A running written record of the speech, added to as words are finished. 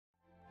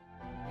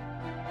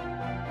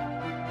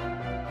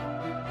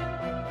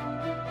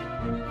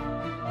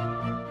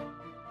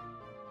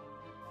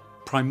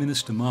Prime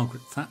Minister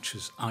Margaret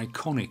Thatcher's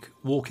iconic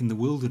Walk in the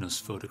Wilderness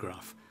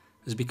photograph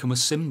has become a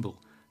symbol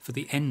for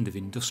the end of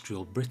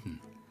industrial Britain.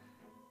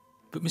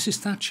 But Mrs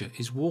Thatcher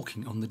is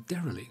walking on the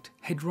derelict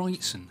Head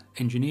Wrightson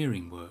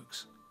engineering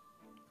works.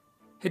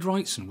 Head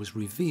Wrightson was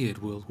revered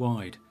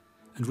worldwide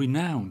and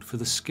renowned for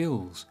the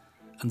skills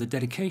and the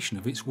dedication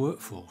of its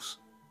workforce.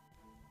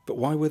 But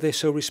why were they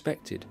so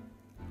respected?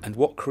 And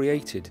what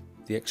created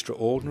the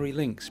extraordinary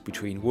links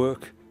between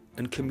work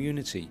and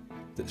community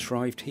that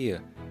thrived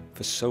here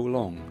for so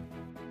long?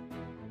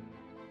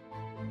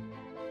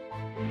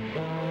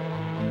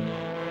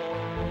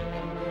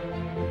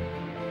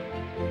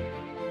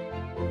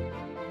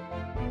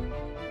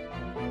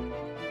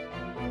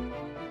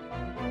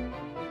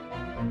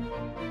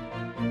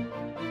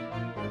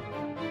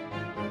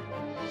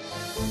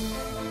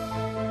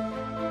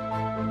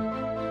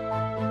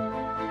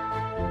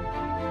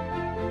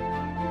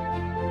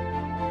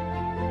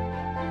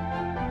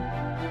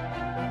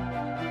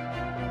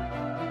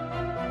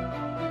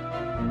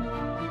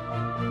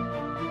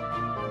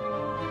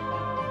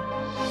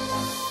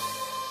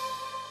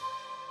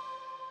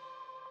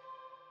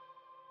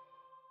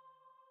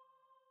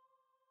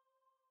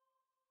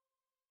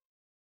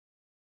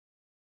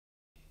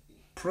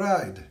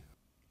 Pride.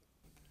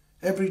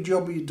 Every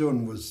job you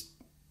done was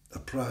a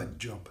pride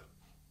job.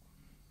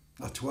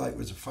 That's why it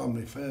was a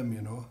family firm, you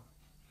know.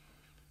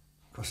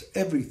 Because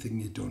everything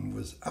you done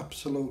was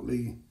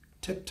absolutely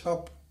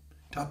tip-top.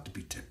 It had to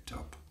be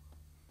tip-top.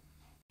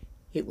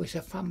 It was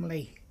a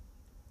family,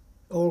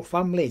 all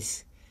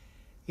families.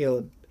 You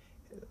know,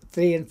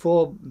 3 and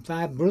 4,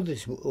 5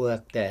 brothers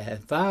worked there,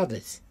 and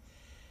fathers.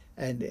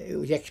 And it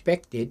was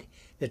expected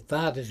that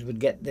fathers would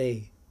get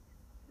the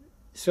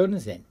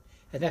sons in.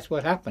 And that's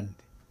what happened.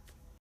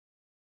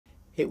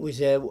 It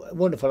was a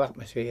wonderful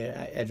atmosphere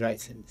at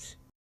Wrightson's.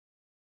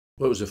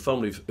 Well,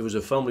 it was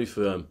a family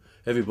firm.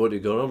 Everybody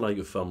got on like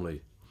a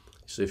family.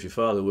 So if your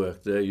father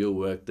worked there, you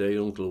worked there,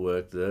 your uncle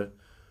worked there,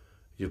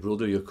 your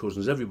brother, your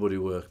cousins, everybody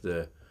worked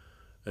there.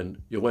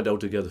 And you went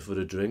out together for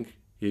a drink.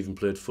 You even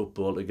played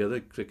football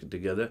together, cricket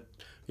together.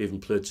 You even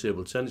played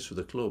table tennis for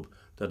the club.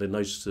 They had a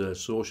nice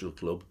social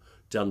club,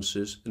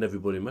 dances, and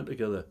everybody met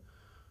together.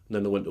 And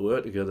then they went to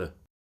work together.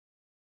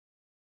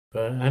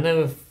 But I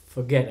never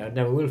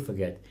will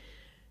forget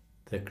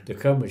the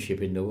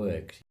comradeship in the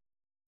works.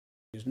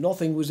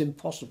 Nothing was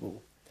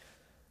impossible.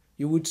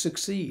 You would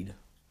succeed.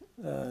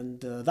 And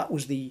that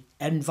was the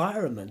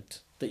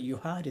environment that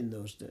you had in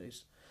those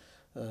days.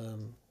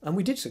 And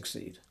we did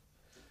succeed.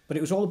 But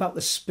it was all about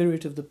the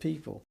spirit of the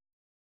people.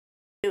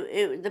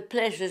 The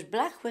place was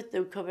black with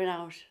them coming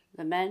out,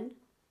 the men.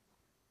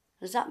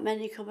 There's that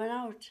many coming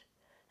out.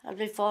 And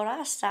before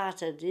I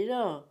started, you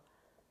know.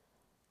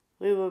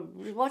 We were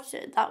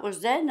watching, that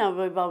was then, I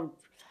was about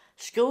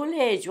school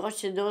age,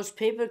 watching those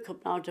people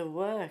coming out of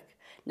work.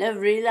 Never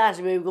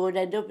realised we were going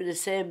to end up in the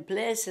same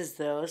place as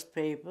those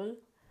people.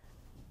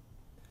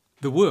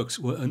 The works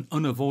were an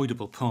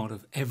unavoidable part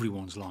of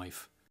everyone's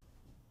life.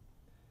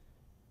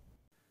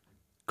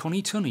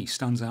 Connie Tunney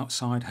stands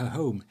outside her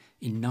home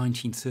in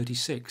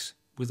 1936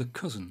 with a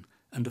cousin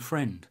and a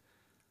friend.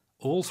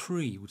 All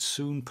 3 would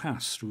soon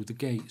pass through the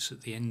gates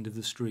at the end of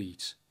the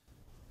street.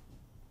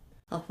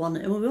 Off one,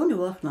 and we were only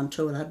working on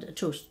 2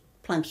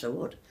 planks of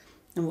wood,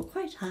 and we're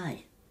quite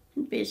high.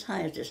 Didn't be as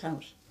high as this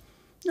house.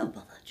 No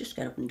bother, just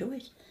get up and do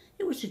it.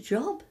 It was a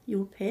job, you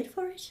were paid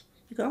for it,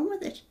 you got on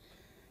with it.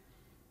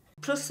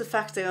 Plus the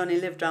fact I only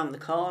lived round the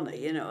corner,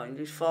 you know, and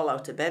you'd fall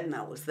out of bed and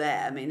I was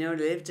there. I mean, I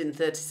only lived in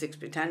 36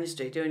 Britannia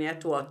Street, you only had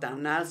to walk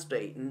down Nile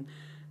Street and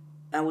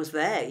I was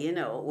there, you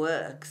know, at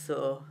work,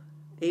 so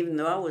even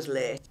though I was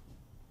late.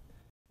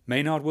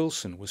 Maynard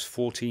Wilson was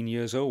 14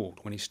 years old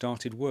when he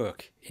started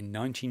work in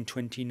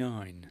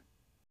 1929.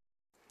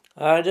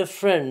 I had a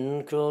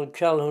friend called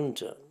Cal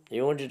Hunter.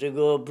 He wanted to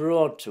go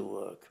abroad to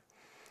work,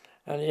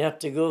 and he had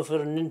to go for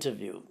an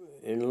interview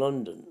in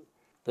London.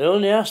 They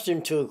only asked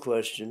him 2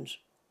 questions.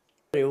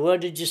 Where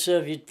did you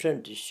serve your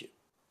apprenticeship?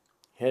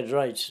 Head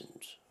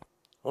Wrightson's.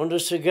 Under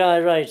Sir Guy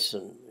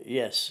Wrightson?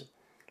 Yes.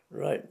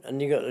 Right,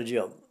 and you got the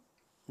job.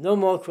 No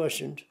more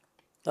questions.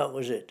 That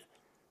was it.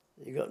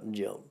 You got the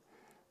job.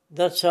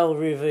 That's how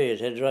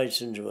revered Head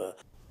Wrightson's were.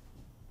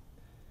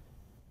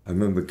 I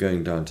remember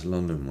going down to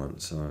London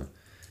once on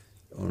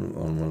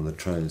one of the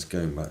trains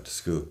going back to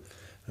school,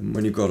 and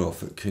when you got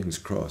off at King's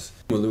Cross,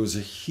 well, there was a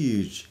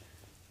huge,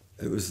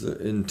 it was the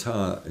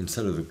entire,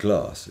 instead of the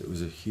glass, it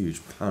was a huge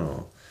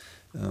panel,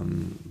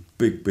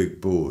 big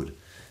board,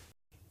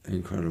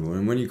 incredible.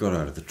 And when you got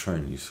out of the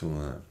train, you saw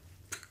that,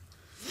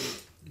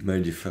 it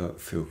made you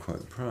feel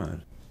quite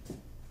proud.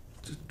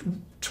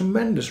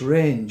 Tremendous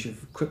range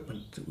of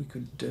equipment that we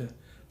could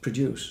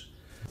produce.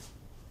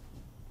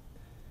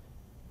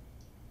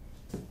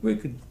 We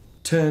could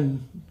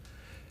turn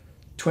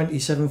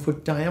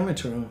 27-foot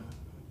diameter,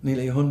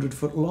 nearly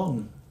 100-foot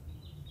long.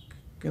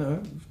 You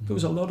know, there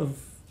was a lot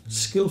of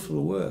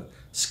skillful work,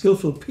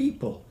 skillful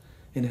people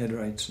in Head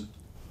Wrightson.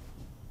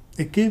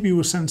 it gave you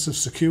a sense of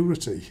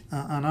security.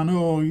 And I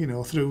know, you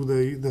know, through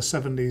the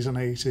 70s and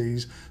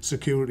 80s,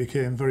 security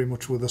came very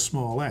much with a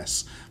small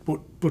s.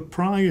 But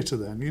prior to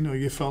then, you know,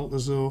 you felt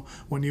as though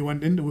when you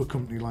went into a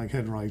company like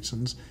Head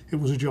Wrightson's, it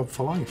was a job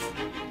for life.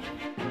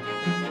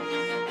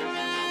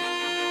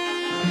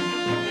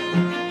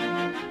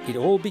 It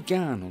all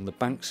began on the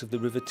banks of the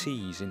River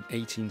Tees in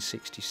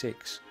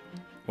 1866,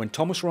 when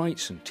Thomas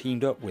Wrightson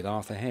teamed up with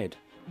Arthur Head.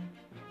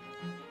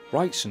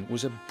 Wrightson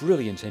was a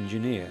brilliant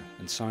engineer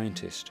and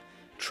scientist,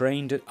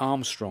 trained at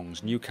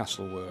Armstrong's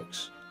Newcastle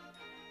Works.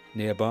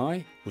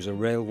 Nearby was a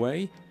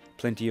railway,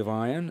 plenty of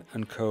iron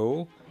and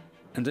coal,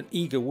 and an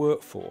eager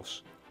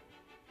workforce,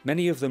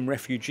 many of them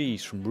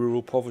refugees from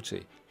rural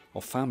poverty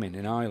or famine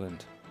in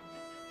Ireland.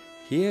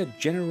 Here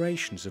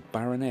generations of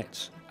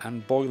baronets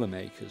and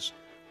boilermakers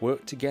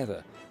worked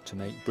together to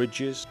make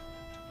bridges,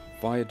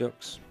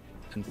 viaducts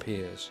and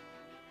piers.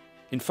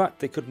 In fact,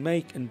 they could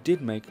make and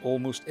did make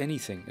almost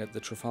anything at the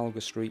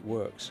Trafalgar Street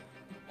Works,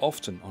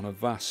 often on a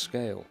vast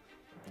scale.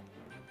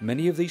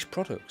 Many of these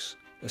products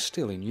are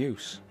still in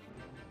use.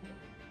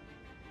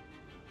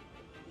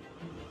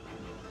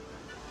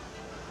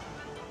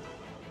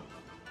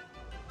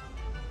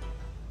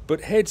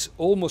 But Head's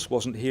almost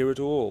wasn't here at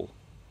all.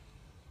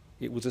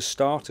 It was the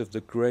start of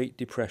the Great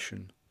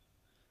Depression.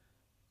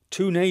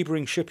 2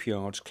 neighbouring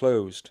shipyards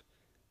closed,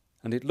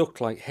 and it looked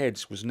like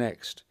Head's was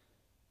next.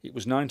 It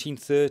was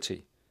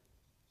 1930,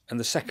 and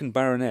the second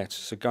baronet,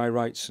 Sir Guy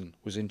Wrightson,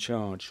 was in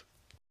charge.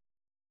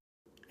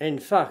 In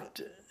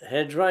fact,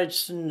 Head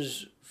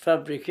Wrightson's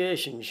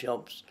fabrication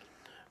shops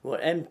were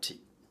empty.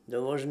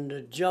 There wasn't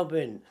a job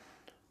in.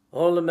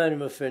 All the men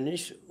were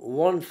finished.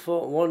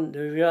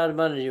 The yard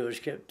manager was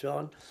kept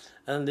on,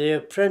 and the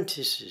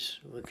apprentices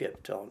were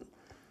kept on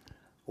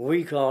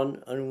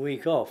and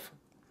week off.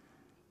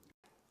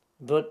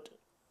 But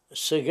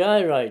Sir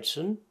Guy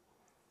Wrightson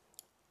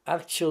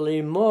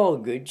actually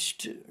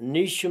mortgaged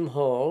Neasham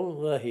Hall,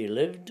 where he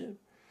lived,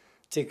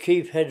 to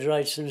keep Head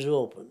Wrightson's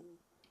open.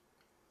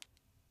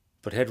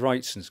 But Head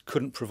Wrightson's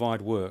couldn't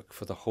provide work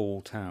for the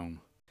whole town.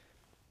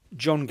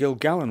 John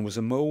Gilgallen was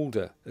a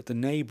moulder at the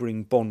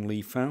neighbouring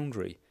Bonley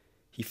foundry.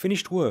 He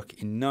finished work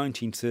in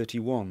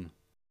 1931.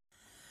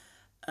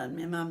 And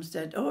my mum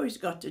said, oh, he's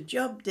got a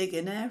job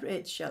digging air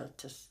raid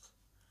shelters.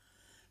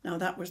 Now,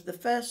 that was the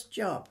first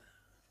job,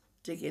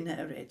 digging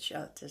air raid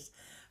shelters.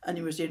 And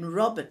he was in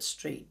Robert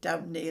Street,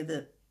 down near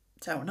the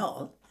town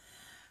hall.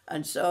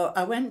 And so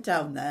I went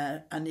down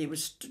there, and he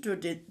was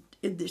stood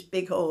in this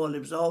big hole. It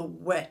was all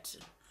wet.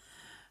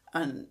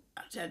 And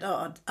I said,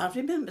 oh, I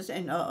remember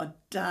saying, oh,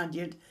 Dad,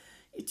 you're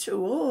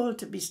too old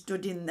to be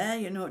stood in there,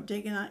 you know,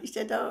 digging out. He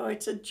said, oh,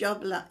 it's a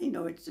job, you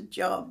know, it's a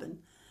job.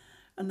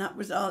 And that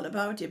was all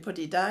about it. But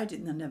he died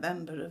in the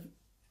November of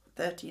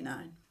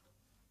 39.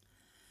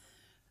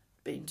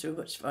 Been too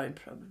much for him,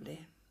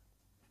 probably.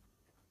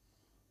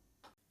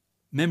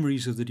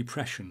 Memories of the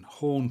Depression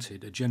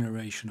haunted a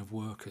generation of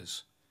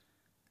workers.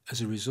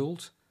 As a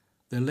result,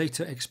 their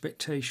later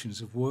expectations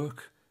of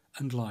work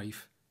and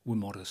life were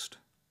modest.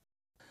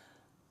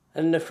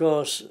 And of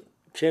course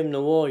came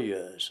the war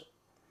years,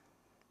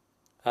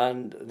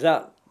 and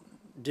that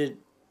did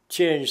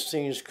change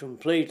things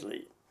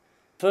completely.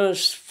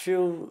 First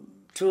 2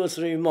 or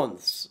 3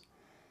 months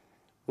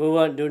we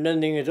weren't doing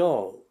anything at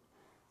all.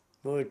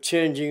 We were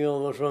changing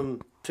over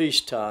from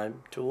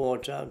peacetime to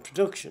wartime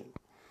production.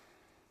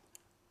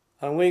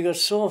 And we got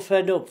so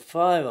fed up,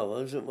 5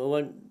 hours, that we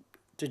went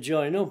to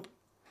join up.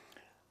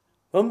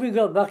 When we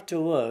got back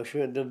to work, we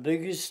had the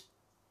biggest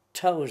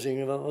tousing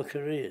of our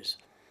careers.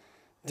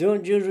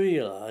 Don't you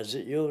realise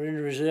that you're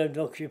in reserved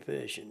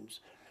occupations?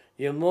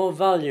 You're more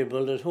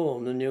valuable at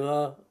home than you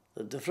are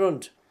at the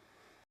front.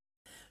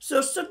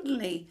 So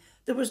suddenly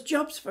there was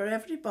jobs for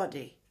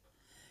everybody.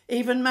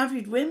 Even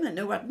married women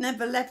who had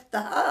never left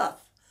the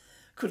hearth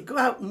could go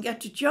out and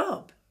get a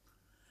job,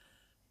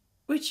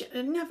 which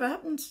had never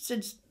happened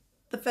since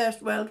the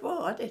First World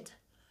War, had it?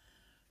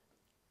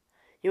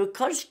 You were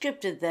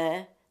conscripted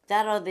there,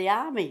 that or the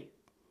army.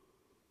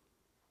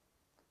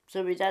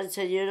 So my dad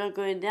said, you're not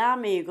going to the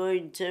army, you're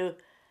going to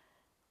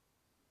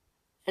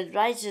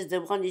advisors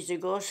that want you to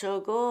go, so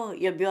go.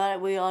 You'll be all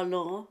right, we all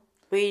know.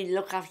 We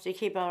look after,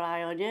 keep our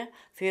eye on you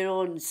for your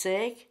own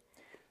sake.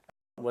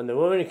 When the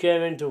women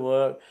came into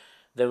work,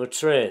 they were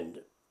trained.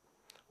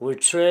 We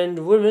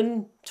trained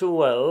women to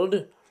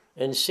weld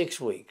in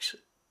 6 weeks.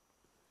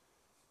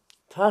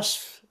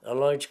 Passed a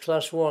Lloyd's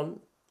Class 1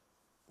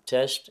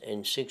 test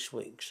in 6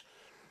 weeks.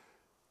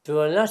 They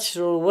were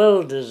natural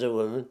welders, the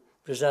women,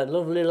 because they had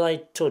lovely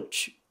light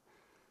touch,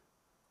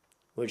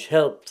 which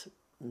helped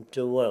them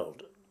to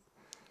weld.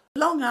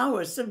 Long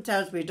hours,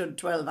 sometimes we'd done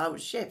 12-hour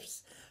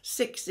shifts,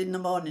 6 in the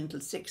morning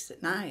till 6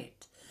 at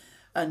night.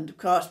 And of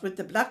course, with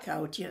the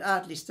blackout, you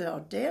hardly saw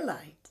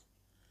daylight.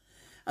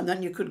 And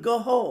then you could go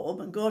home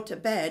and go to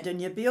bed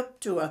and you'd be up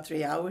 2 or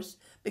 3 hours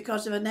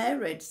because of an air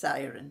raid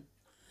siren.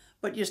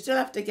 But you still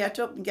have to get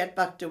up and get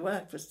back to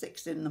work for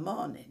 6 in the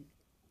morning.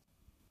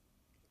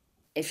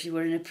 If you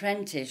were an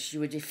apprentice, you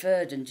were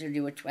deferred until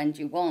you were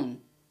 21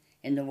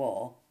 in the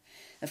war.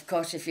 Of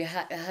course, if you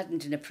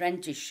hadn't an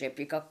apprenticeship,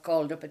 you got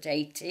called up at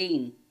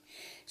 18.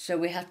 So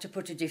we had to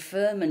put a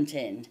deferment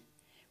in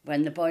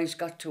when the boys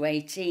got to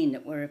 18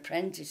 that were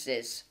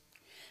apprentices.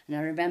 And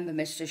I remember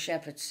Mr.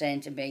 Shepherd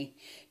saying to me,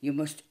 you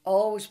must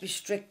always be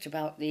strict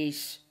about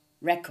these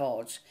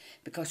records,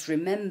 because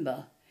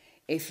remember,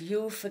 if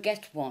you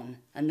forget one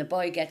and the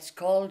boy gets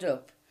called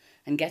up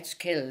and gets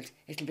killed,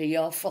 it'll be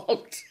your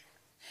fault,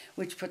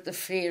 which put the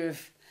fear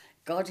of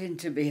God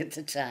into me at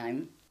the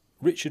time.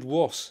 Richard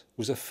Wass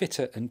was a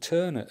fitter and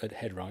turner at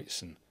Head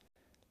Wrightson.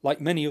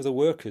 Like many other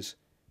workers,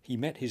 he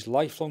met his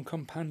lifelong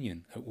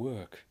companion at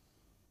work.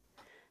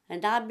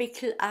 And I'd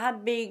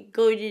be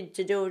going in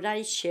to do a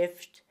night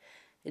shift,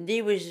 and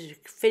he was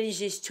finish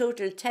his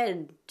total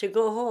 10 to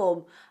go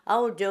home. I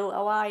would do,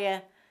 how are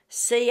you?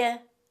 See you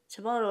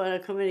tomorrow when I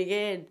come in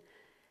again.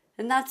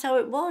 And that's how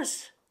it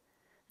was.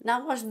 And I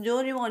wasn't the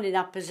only one in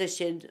that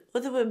position.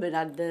 Other women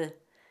had the,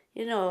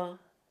 you know.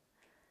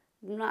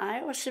 I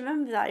always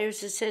remember that. I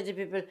used to say to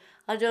people,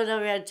 I don't know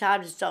if we had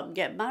time to stop and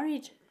get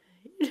married.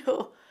 You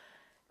know,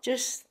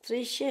 just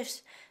 3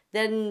 shifts.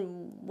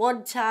 Then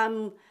one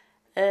time,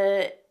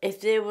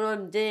 if they were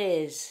on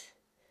days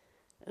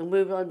and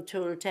we were on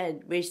total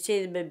 10, we'd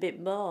see them a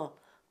bit more.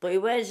 But you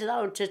weren't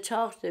allowed to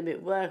talk to them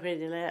at work or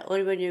anything like that,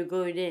 only when you were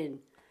going in.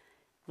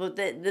 But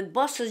the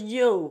bosses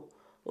knew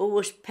who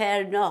was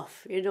pairing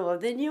off, you know.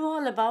 They knew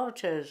all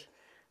about us,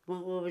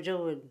 what we were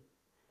doing.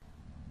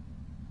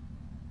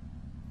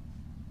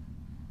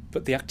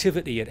 But the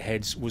activity at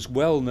Heads was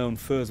well known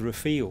further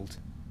afield.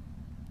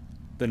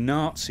 The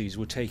Nazis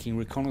were taking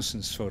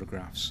reconnaissance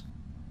photographs,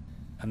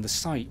 and the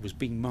site was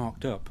being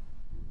marked up.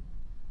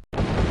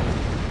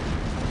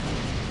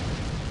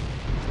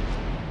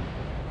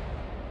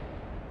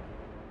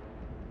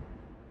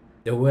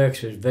 The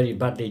works was very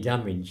badly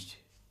damaged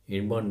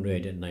in one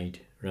raid at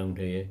night round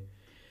here.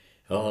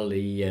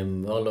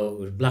 Although it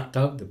was blacked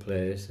out the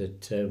place, all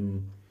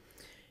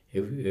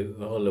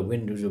the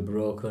windows were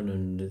broken,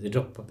 and they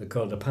dropped what they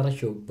called a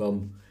parachute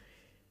bomb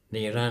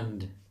near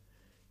hand,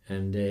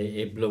 and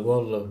it blew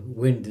all the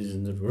windows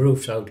and the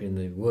roofs out in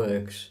the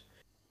works.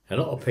 A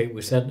lot of people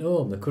were sent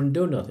home. They couldn't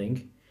do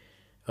nothing.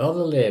 All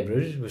the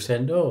labourers were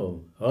sent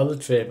home. All the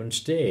tradesmen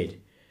stayed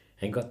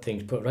and got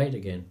things put right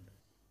again.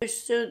 I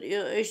used to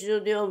do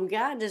the home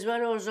guard as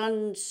well. I was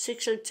on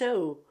 6 or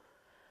 2.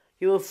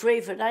 You were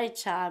free for night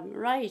time,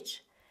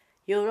 right?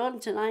 You were on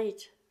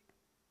tonight.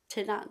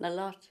 Tin Hat and a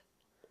lot.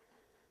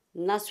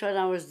 And that's when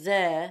I was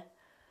there,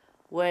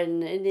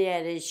 when in the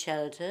air raid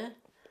shelter,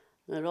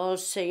 they're all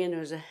singing. It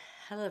was a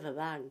hell of a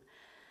bang.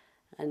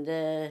 And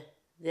the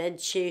head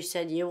chief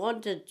said, you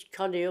wanted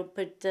Connie up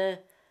at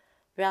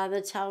behind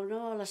the town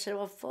hall. I said,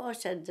 what for?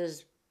 Said,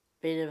 there's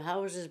been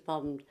houses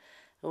bombed.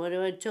 And when I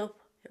went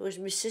up, it was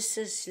my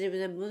sister's, she lived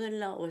with her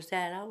mother-in-law. It was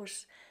their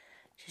house.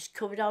 She's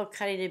coming out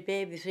carrying a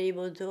baby, 3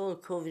 months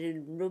old, covered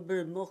in rubber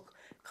and muck.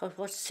 Because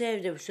what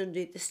saved her was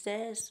underneath the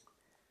stairs.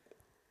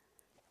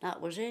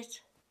 That was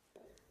it.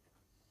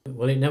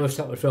 Well, it never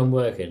stopped us from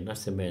working.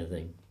 That's the main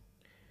thing.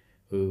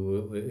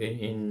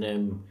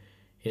 In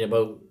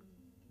about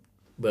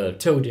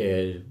 2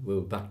 days, we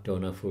were back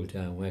doing our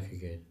full-time work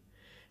again.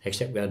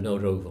 Except we had no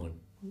roof on.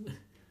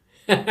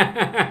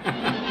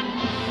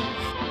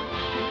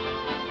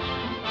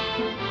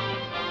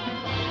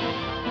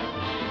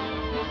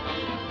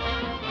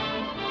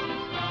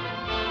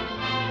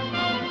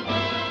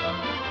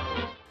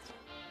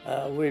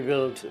 We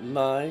built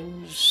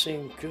mines,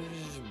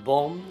 sinkers,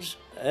 bombs,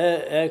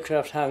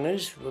 aircraft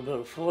hangars. We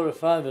built 4 or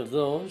 5 of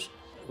those.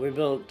 We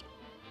built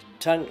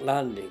tank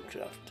landing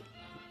craft.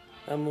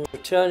 And we were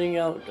turning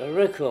out a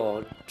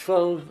record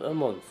 12 a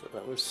month.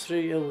 That was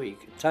 3 a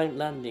week, tank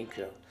landing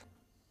craft.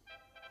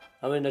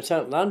 I mean, the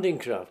tank landing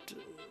craft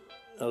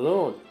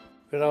alone,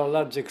 with our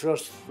lads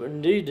across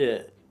from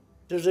D-Day.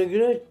 There's a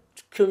great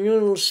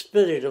communal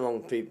spirit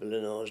among people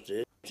in those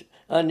days.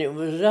 And it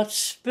was that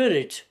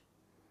spirit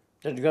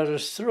that got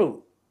us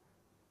through.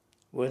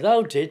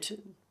 Without it,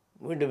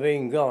 we'd have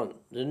been gone.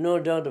 There's no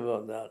doubt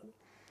about that.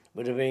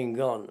 We'd have been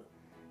gone.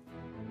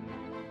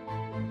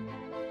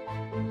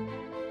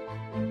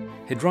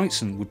 Head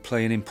Wrightson would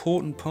play an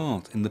important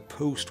part in the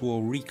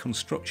post-war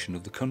reconstruction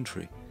of the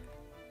country.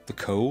 The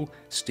coal,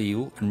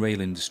 steel and rail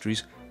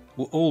industries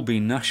were all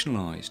being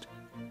nationalised,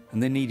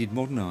 and they needed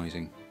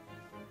modernising.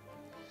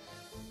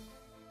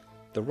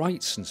 The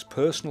Wrightsons'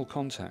 personal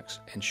contacts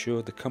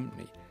ensured the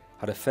company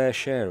had a fair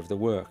share of the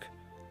work.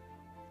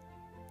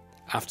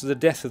 After the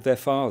death of their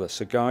father,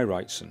 Sir Guy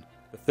Wrightson,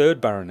 the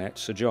 3rd Baronet,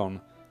 Sir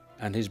John,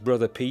 and his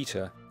brother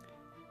Peter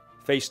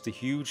faced the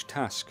huge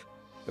task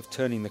of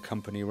turning the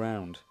company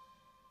round.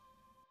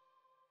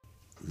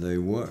 They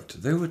were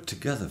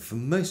together for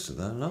most of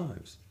their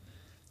lives,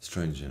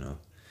 strange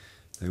enough.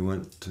 They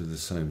went to the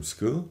same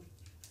school,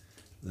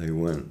 they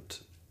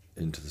went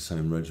into the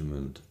same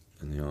regiment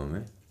in the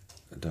army,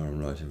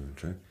 Durham Light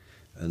Infantry,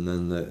 and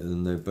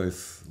then they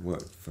both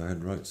worked for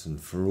Head Wrightson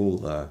for all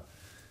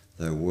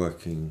their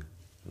working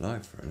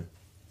life, really.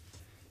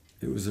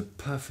 It was a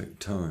perfect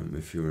time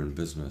if you were in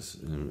business,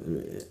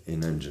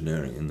 in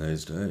engineering in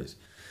those days.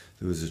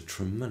 there was a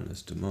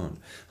tremendous demand.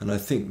 And I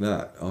think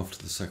that after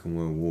the Second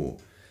World War,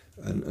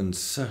 and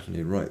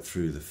certainly right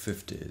through the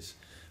 50s,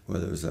 where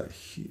there was that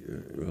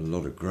a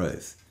lot of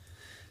growth,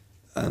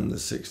 and the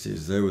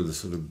 60s, they were the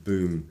sort of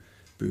boom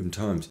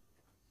times.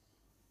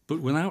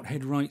 But without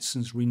Head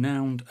Wrightson's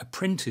renowned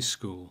apprentice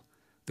school,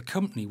 the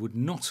company would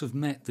not have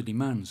met the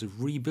demands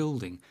of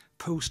rebuilding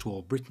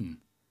post-war Britain.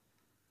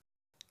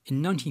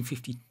 In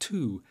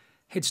 1952,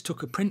 Heads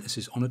took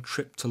apprentices on a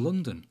trip to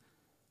London,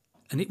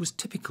 and it was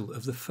typical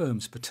of the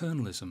firm's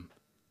paternalism.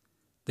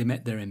 They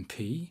met their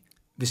MP,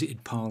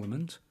 visited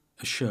Parliament,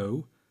 a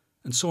show,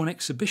 and saw an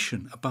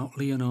exhibition about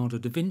Leonardo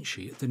da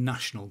Vinci at the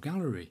National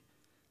Gallery.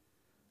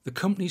 The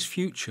company's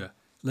future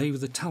lay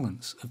with the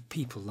talents of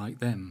people like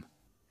them.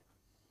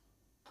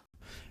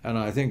 And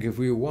I think if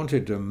we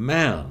wanted to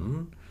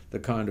man the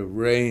kind of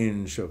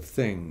range of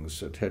things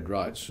that Head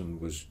Wrightson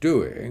was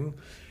doing,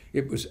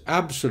 it was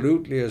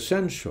absolutely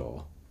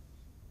essential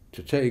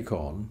to take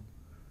on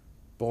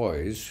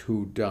boys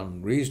who'd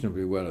done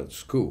reasonably well at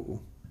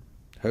school,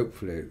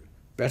 hopefully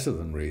better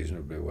than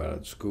reasonably well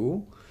at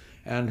school,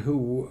 and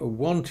who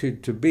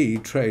wanted to be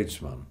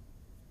tradesmen.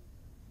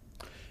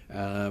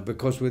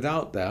 Because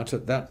without that,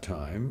 at that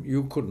time,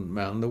 you couldn't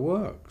man the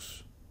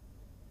works.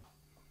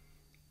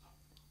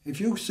 If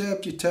you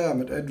served your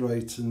time at Head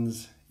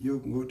Wrightson's,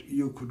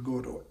 you could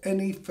go to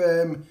any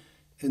firm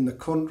in the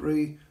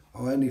country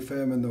or any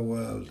firm in the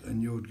world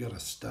and you would get a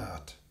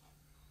start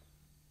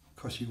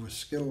because you were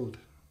skilled.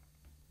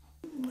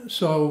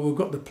 So we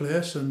got the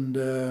place, and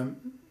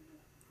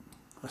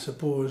I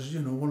suppose,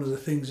 one of the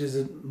things is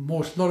that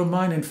a lot of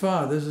mining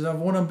fathers have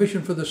one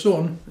ambition for the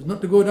son, is not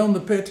to go down the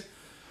pit.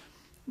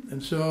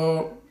 And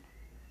so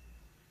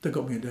they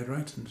got me at Head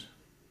Wrightson's,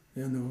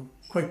 and they were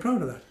quite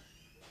proud of that.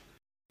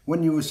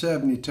 When you were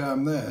serving your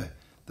time there,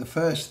 the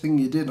first thing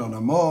you did on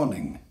a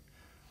morning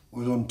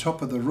was on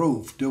top of the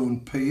roof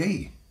doing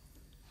PE.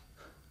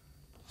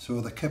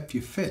 So they kept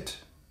you fit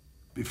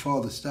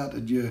before they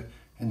started your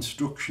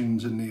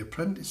instructions in the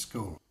apprentice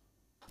school.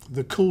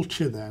 The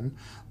culture then,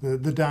 the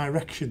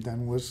direction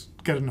then was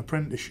get an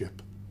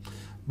apprenticeship.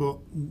 But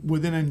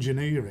within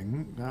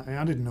engineering,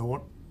 I didn't know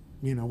what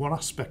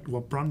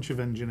branch of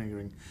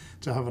engineering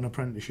to have an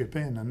apprenticeship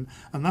in,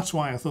 and that's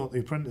why I thought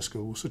the apprentice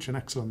school was such an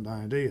excellent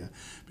idea,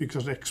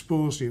 because it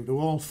exposed you to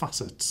all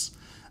facets,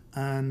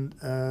 and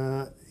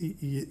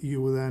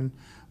you were then,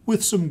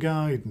 with some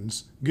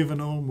guidance, given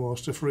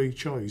almost a free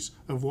choice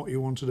of what you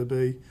wanted to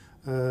be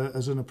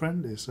as an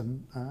apprentice.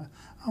 And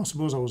I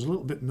suppose I was a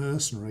little bit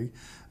mercenary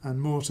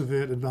and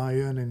motivated by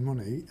earning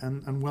money,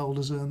 and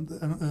welders earned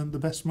the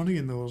best money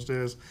in those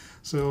days.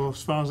 So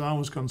as far as I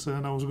was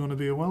concerned, I was going to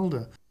be a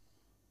welder.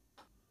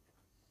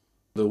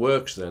 The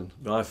works then,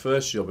 my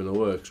first job in the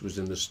works was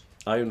in the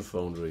iron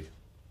foundry.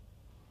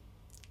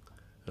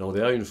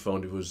 The iron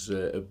foundry was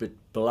a bit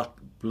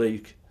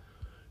bleak.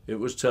 It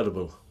was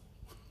terrible.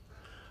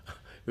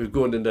 It was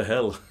going into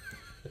hell.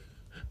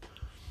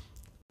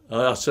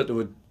 I said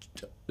to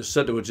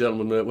a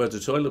gentleman, "Where's the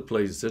toilet,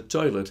 please?" He said,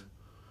 "Toilet."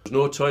 There was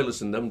no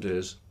toilets in them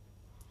days.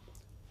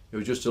 It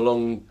was just a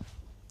long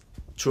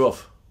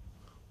trough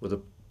with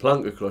a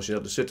plank across. You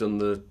had to sit on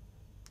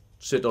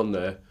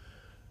there,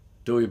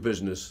 do your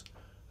business,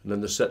 and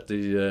then they set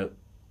the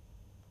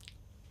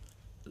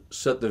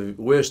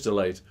waste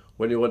light.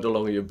 When you went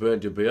along and you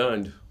burned your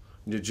behind,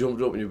 and you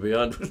jumped up and your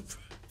behind was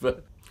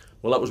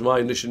well, that was my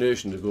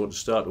initiation to go to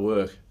start to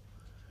work,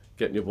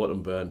 getting your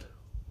bottom burned.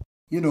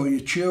 Your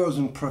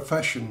chosen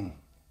profession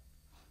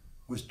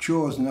was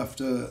chosen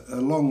after a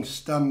long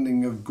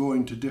standing of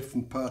going to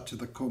different parts of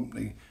the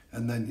company,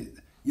 and then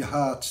your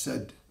heart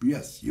said,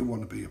 yes, you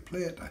want to be a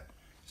plater.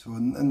 So,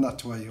 and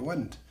that's where you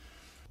went.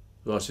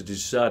 So I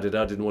decided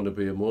I didn't want to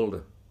be a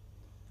moulder.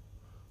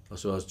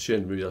 So I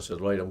changed me. I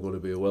said, right, I'm going to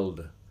be a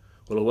welder.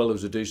 Well, a welder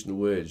was a decent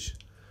wage.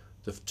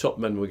 The top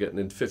men were getting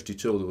in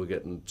 52, they were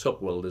getting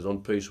top welders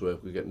on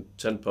piecework, were getting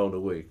 £10 a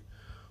week.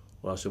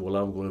 Well, I said, well,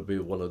 I'm going to be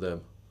one of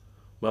them.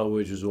 My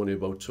wage was only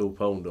about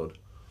 £2 odd.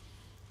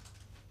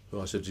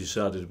 So I said,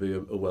 decided to be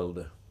a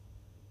welder.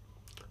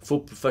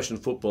 Professional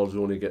footballers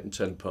were only getting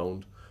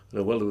 £10, and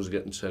a welder was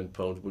getting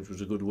 £10, which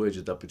was a good wage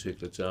at that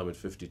particular time at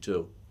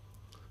 52.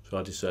 So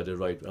I decided,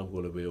 right, I'm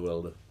going to be a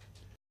welder.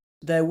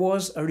 There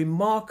was a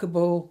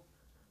remarkable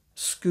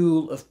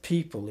school of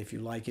people, if you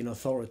like, in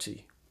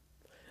authority.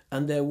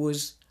 And there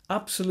was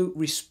absolute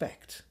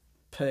respect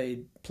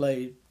paid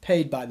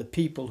by the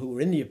people who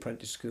were in the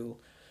apprentice school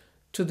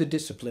to the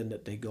discipline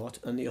that they got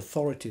and the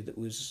authority that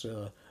was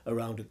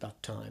around at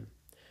that time.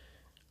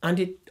 And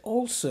it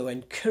also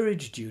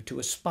encouraged you to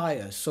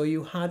aspire, so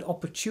you had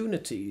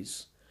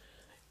opportunities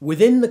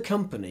within the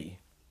company.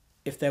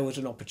 If there was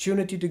an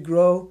opportunity to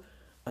grow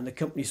and the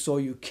company saw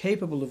you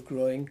capable of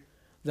growing,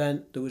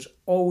 then there was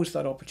always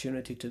that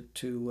opportunity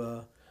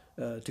to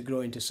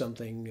grow into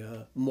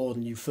something more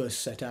than you first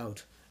set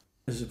out.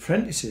 As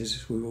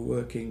apprentices, we were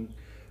working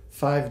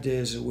 5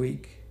 days a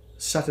week,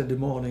 Saturday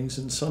mornings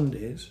and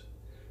Sundays,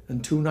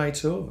 and 2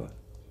 nights over,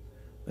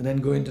 and then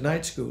going to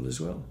night school as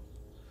well.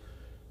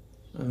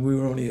 and we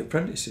were only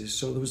apprentices,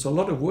 so there was a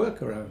lot of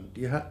work around.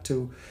 You had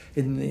to,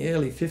 in the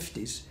early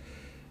 50s,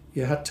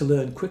 you had to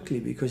learn quickly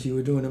because you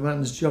were doing a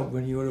man's job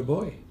when you were a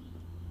boy.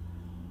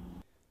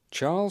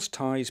 Charles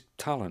Tighe's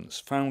talents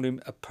found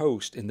him a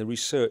post in the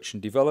Research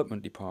and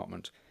Development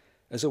Department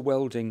as a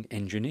welding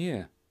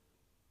engineer,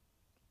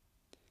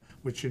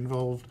 which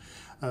involved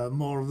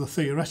more of the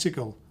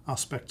theoretical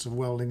aspects of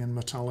welding and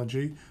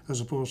metallurgy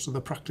as opposed to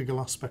the practical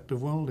aspect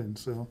of welding.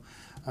 So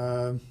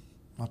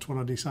that's what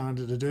I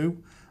decided to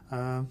do.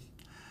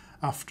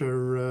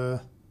 After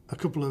a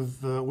couple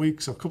of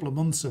weeks or a couple of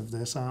months of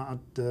this, I'd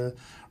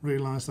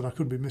realised that I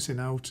could be missing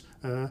out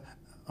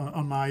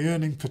on my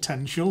earning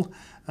potential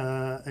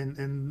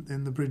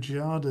in the bridge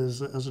yard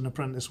as an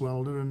apprentice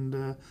welder,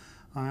 and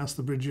I asked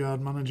the bridge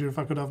yard manager if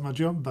I could have my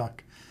job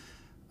back.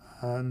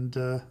 And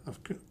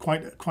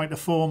quite a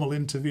formal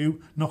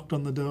interview, knocked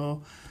on the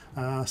door,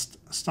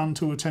 stand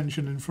to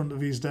attention in front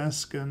of his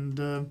desk,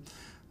 and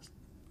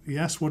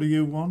yes, what do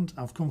you want?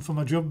 I've come for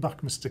my job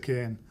back, Mr.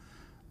 Kane.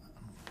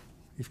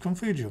 You've come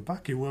for your job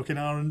back? You work in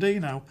R&D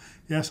now?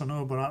 Yes, I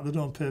know, but they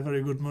don't pay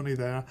very good money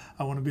there.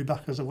 I want to be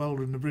back as a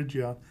welder in the bridge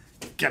yard.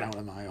 Get out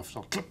of my office,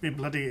 I'll clip my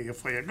bloody ear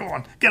for you. Go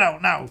on, get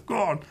out now, go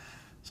on.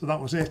 So that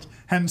was it.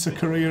 Hence a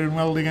career in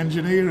welding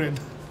engineering.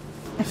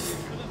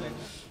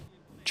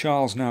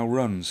 Charles now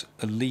runs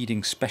a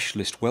leading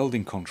specialist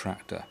welding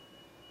contractor,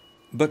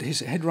 but his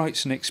Head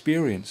Wrightson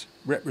experience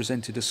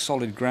represented a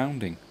solid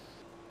grounding.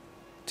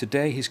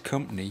 Today his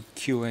company,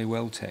 QA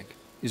Weldtech,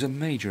 is a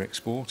major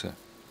exporter.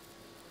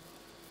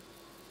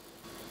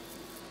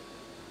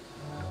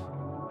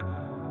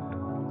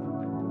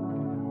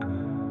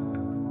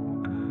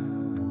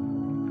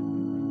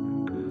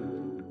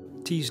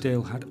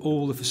 Teesdale had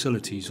all the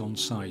facilities on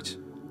site,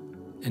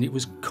 and it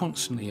was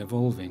constantly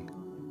evolving.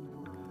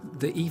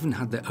 They even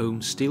had their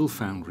own steel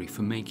foundry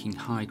for making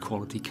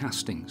high-quality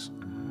castings.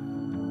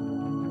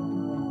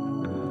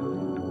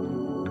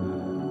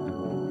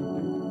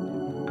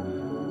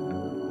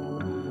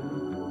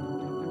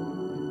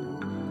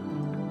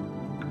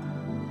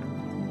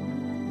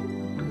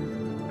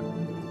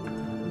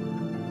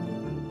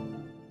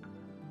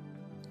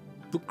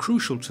 But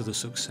crucial to the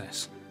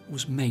success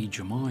was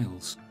Major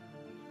Miles.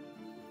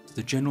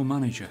 The general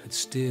manager had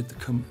steered the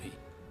company,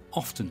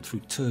 often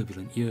through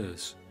turbulent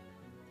years.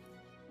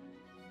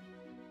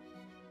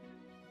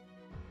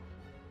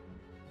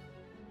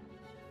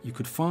 You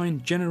could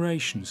find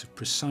generations of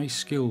precise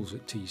skills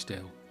at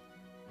Teesdale.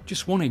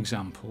 Just one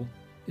example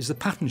is the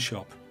pattern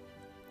shop,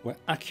 where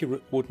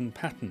accurate wooden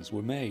patterns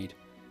were made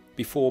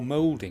before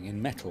moulding in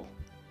metal.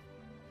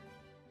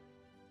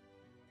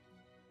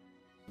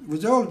 It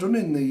was all done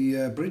in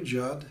the bridge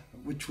yard,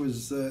 which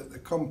was a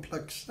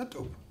complex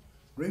setup,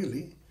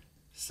 really.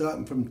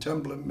 Starting from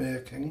template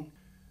making,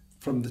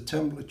 from the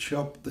template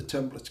shop, the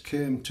templates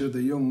came to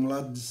the young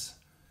lads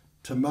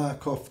to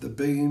mark off the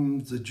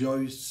beams, the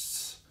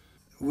joists.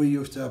 We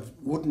used to have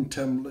wooden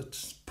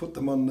templates, put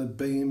them on the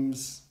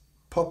beams,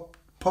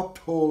 popped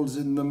holes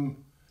in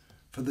them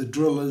for the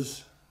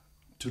drillers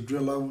to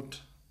drill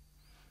out,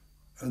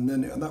 and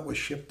that was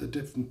shipped to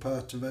different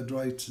parts of Head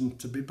Wrightson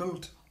to be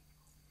built.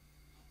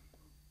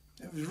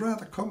 It was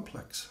rather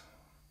complex,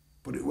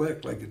 but it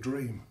worked like a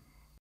dream.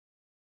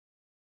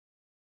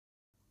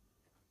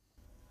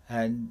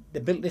 And they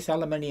built this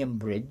aluminium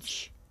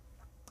bridge,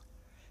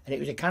 and it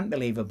was a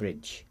cantilever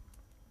bridge.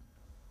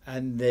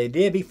 And the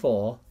day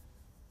before,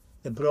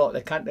 they brought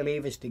the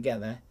cantilevers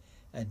together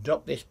and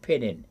dropped this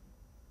pin in,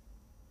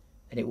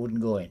 and it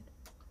wouldn't go in.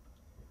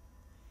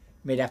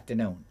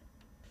 Mid-afternoon.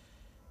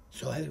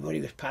 So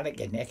everybody was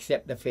panicking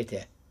except the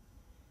fitter.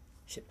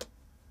 He said,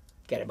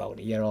 "Get about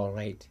it, you're all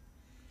right."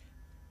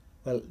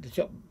 Well, the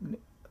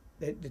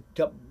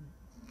top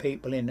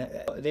people in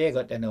they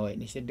got to know it,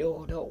 and he said,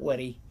 "Oh, don't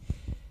worry."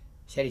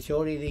 He said, "It's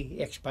only the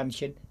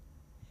expansion.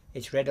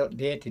 It's red hot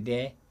day to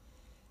day."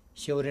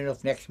 Sure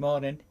enough, next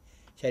morning,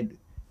 said,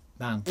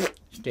 "Bang,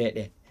 straight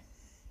in."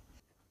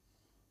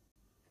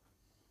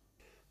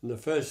 And the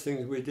first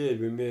things we did,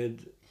 we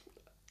made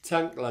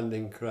tank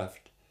landing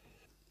craft.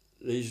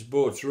 These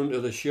boats run to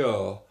the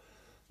shore,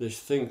 this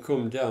thing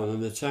come down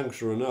and the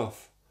tanks run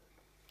off.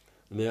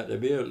 And they had to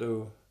be able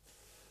to,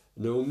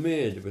 they were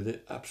made with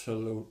it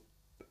absolute,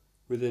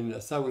 within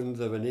a thousandth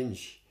of an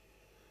inch.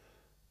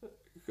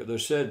 They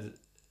said,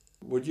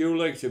 "Would you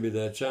like to be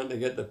there trying to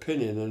get the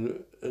pin in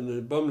and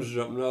the bombs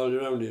dropping all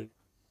around you?"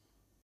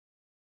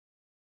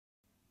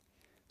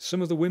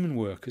 Some of the women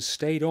workers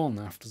stayed on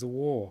after the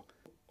war,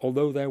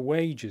 although their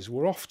wages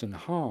were often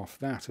half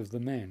that of the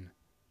men.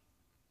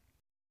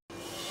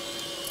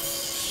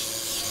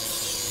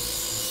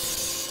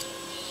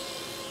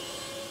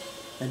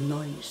 The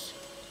noise.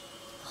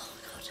 Oh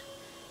God.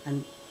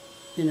 And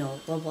you know,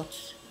 well,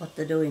 what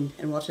they're doing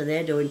and what are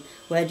they doing?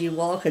 Where do you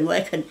walk and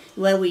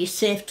where were you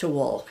safe to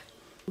walk?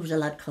 There was a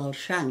lad called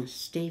Shanks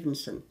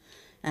Stevenson,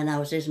 and I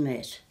was his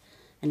mate.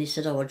 And he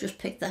said, "Oh, well, just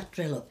pick that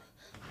drill up."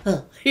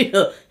 You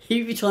know,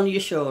 heave it on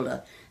your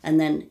shoulder, and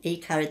then he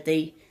carried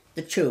the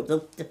tube,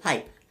 the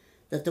pipe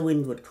that the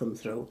wind would come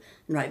through.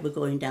 And right, we're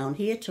going down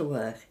here to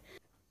work.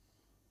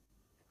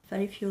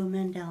 Very few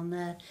men down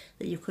there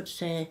that you could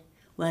say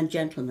weren't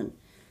gentlemen.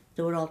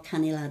 They were all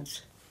canny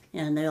lads,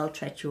 yeah, and they all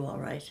treat you all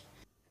right.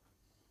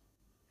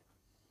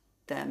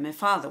 My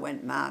father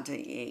went mad.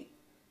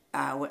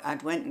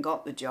 I'd went and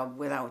got the job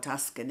without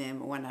asking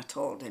him. When I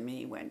told him,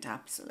 he went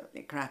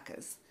absolutely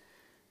crackers.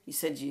 He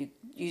said, you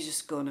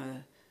just going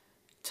to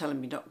tell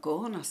him you're not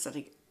going? I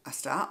said, I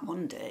start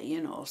Monday,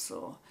 you know,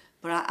 so...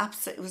 But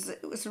it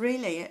was a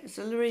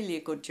really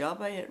good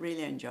job. I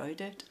really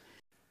enjoyed it.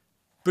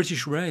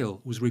 British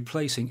Rail was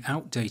replacing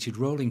outdated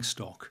rolling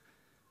stock.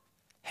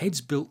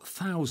 Heads built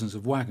thousands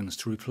of wagons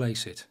to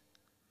replace it.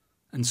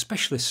 And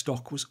specialist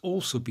stock was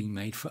also being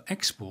made for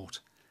export.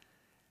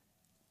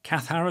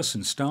 Kath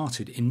Harrison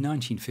started in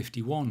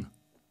 1951.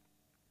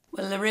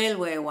 Well, the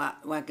railway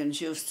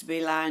wagons used to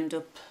be lined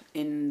up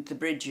in the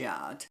bridge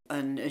yard,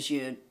 and as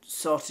you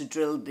sort of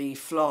drilled the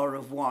floor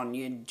of one,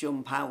 you'd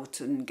jump out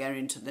and get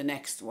into the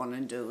next one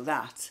and do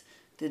that.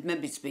 There'd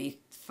maybe be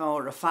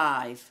 4 or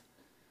 5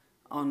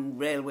 on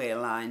railway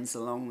lines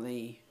along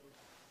the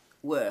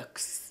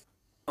works.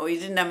 Oh, you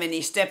didn't have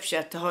any steps, you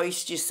had to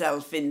hoist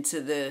yourself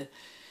into the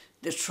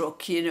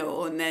truck, you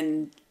know, and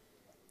then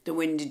the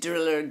windy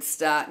driller would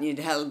start and you'd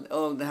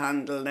hold the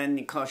handle, then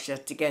of course you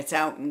had to get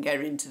out and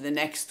get into the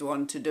next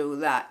one to do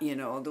that, you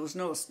know, there was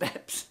no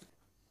steps.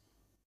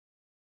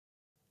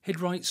 Head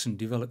Wrightson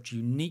developed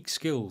unique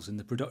skills in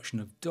the production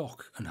of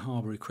dock and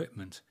harbour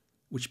equipment,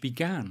 which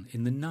began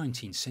in the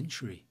 19th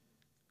century.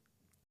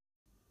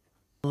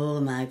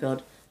 Oh my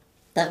God,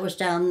 that was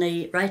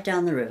right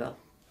down the river,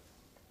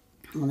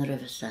 on the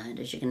riverside,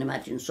 as you can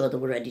imagine, so they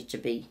were ready to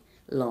be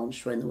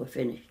launched when they were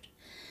finished.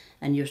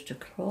 And used to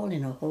crawl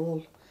in a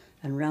hole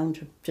and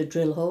round to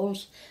drill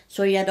holes.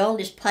 So you had all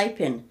this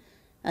piping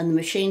and the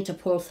machine to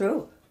pull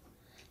through.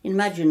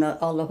 Imagine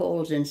all the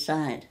holes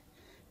inside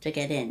to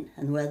get in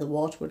and where the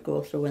water would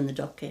go through when the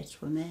dock gates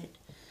were made,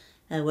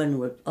 when they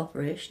were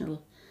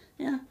operational.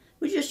 Yeah,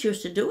 we just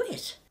used to do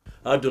it.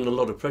 I'd done a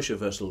lot of pressure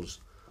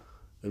vessels,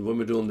 and when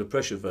we were doing the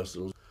pressure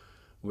vessels,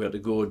 we had to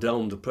go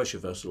down the pressure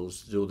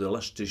vessels to do the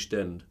last dished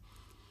end.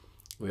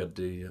 We had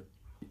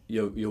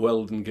your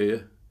welding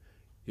gear,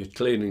 your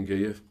cleaning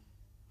gear,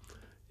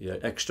 your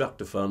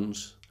extractor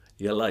fans,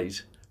 your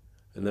light,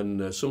 and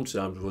then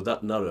sometimes with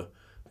that narrow,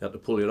 you had to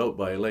pull it out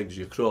by your legs.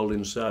 You crawled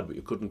inside, but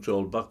you couldn't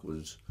crawl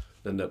backwards.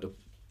 Then you had to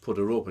put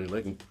a rope on your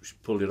leg and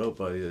pull it out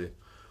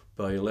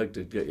by your leg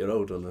to get you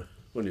out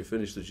when you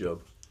finished the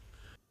job.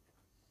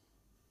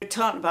 We're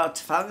talking about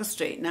Trafalgar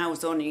Street now. It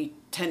was only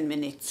 10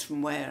 minutes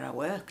from where I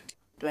worked.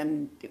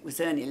 When it was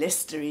Ernie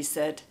Lister, he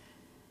said,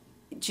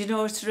 "Do you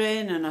know it's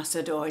raining?" I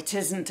said, "Oh, it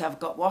isn't. I've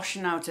got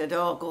washing out." He said,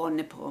 "Oh, go and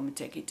nip home and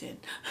take it in."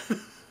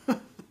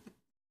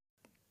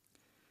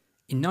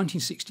 In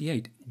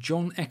 1968,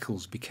 John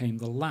Eccles became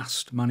the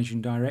last managing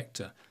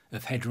director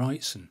of Head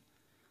Wrightson.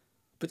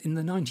 But in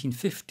the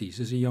 1950s,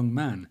 as a young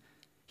man,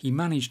 he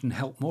managed and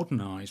helped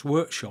modernise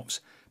workshops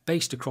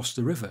based across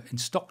the river in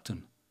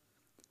Stockton.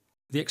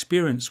 The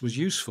experience was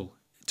useful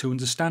to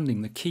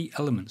understanding the key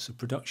elements of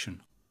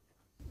production.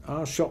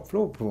 Our shop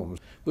floor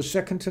performance was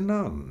second to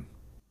none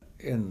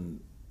in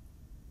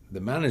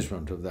the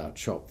management of that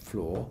shop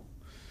floor,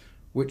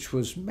 which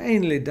was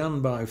mainly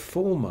done by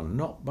foremen,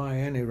 not by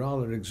any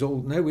rather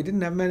exalted... No, we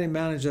didn't have many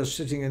managers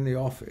sitting in the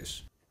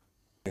office.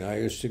 I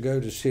used to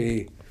go to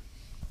see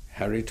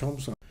Harry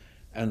Thompson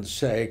and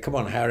say, "Come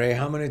on, Harry,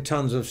 how many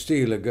tons of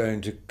steel are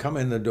going to come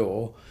in the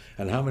door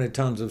and how many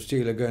tons of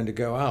steel are going to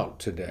go out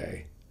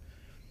today?"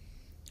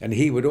 And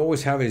he would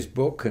always have his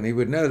book, and he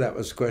would know that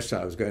was the question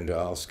I was going to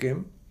ask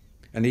him,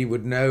 and he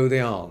would know the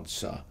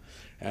answer.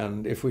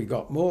 And if we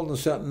got more than a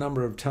certain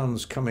number of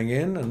tons coming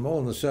in and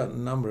more than a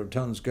certain number of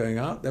tons going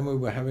out, then we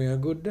were having a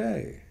good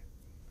day.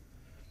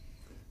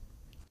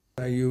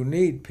 You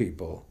need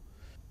people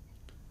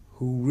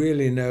who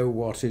really know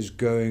what is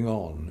going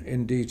on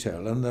in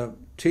detail. And the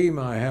team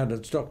I had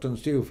at Stockton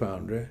Steel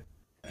Foundry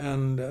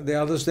and the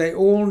others, they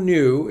all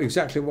knew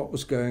exactly what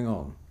was going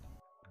on.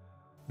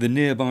 The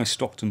nearby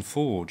Stockton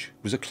Forge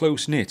was a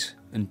close-knit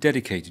and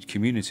dedicated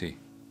community.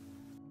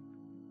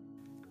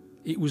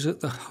 It was at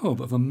the hub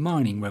of a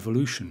mining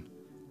revolution.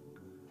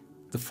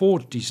 The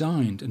forge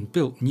designed and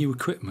built new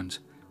equipment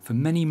for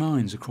many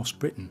mines across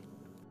Britain.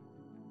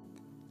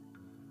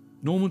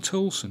 Norman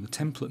Tolson, a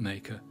template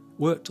maker,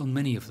 worked on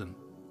many of them.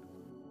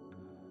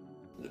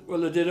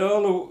 Well, they did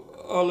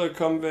all the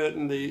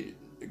converting the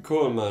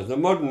coal mines. They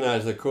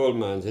modernised the coal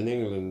mines in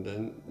England,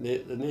 and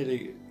they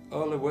nearly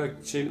all the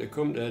work seemed to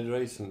come to Head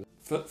Wrightson.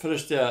 For a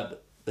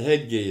start, the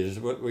headgears,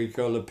 what we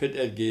call the pit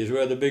headgears,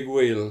 where the big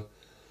wheel,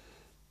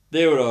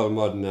 they were all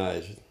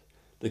modernised.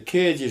 The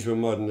cages were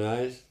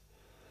modernised.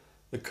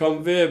 The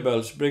conveyor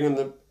belts bringing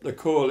the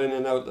coal in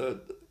and out,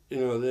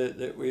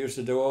 we used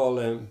to do all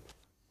them.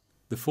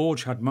 The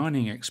forge had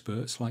mining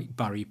experts like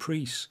Barry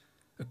Preece,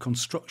 a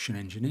construction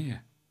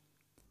engineer.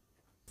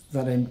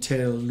 That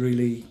entailed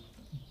really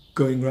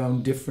going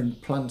around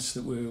different plants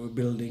that we were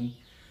building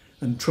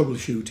and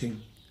troubleshooting.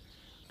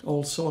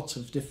 All sorts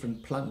of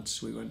different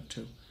plants we went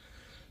to,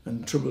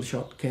 and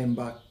Troubleshot came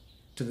back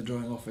to the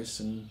drawing office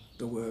and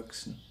the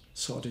works and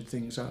sorted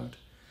things out.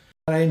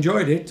 I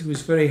enjoyed it. It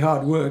was very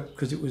hard work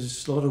because it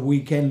was a lot of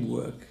weekend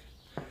work.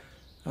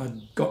 I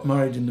got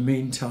married in the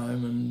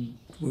meantime and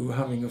we were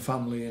having a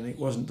family, and it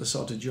wasn't the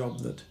sort of job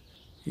that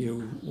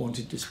you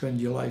wanted to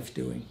spend your life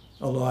doing,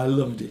 although I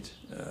loved it.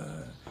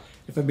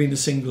 If I'd been a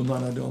single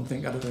man, I don't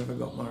think I'd have ever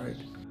got married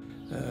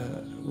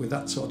with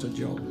that sort of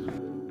job.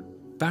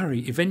 Barry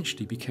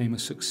eventually became a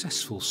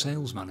successful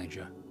sales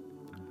manager.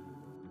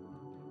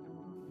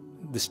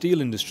 The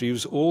steel industry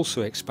was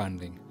also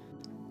expanding.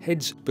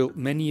 Heads built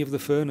many of the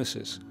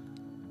furnaces.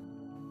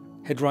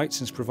 Head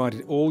Wrightsons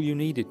provided all you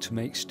needed to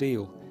make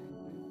steel,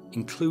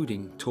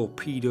 including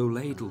torpedo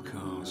ladle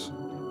cars.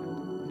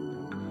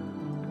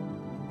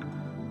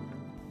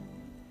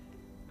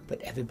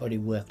 But everybody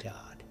worked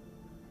hard,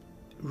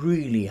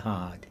 really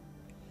hard.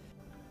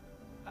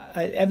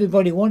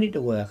 Everybody wanted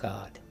to work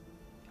hard.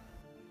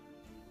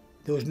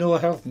 There was no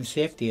health and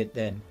safety at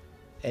then.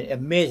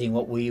 Amazing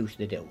what we used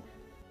to do.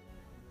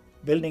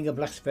 Building a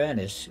blast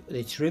furnace,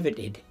 it's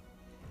riveted,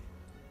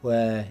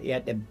 where you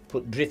had to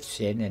put drifts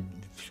in and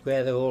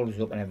square the holes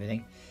up and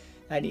everything.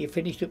 And you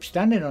finished up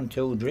standing on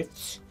 2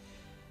 drifts.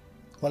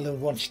 Well, there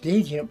was one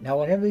staging up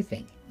now and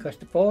everything.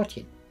 Cost a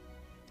fortune.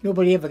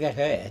 Nobody ever got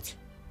hurt.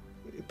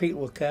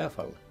 People were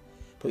careful.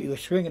 But you were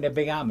swinging a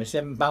big hammer,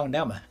 7-pound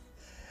hammer.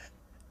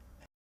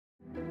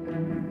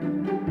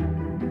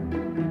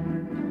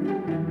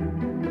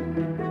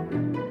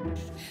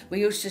 We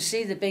used to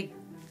see the big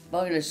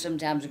boilers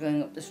sometimes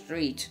going up the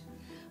street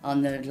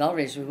on the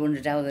lorries. We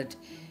wondered how they'd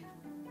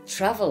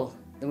travel.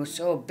 They were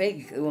so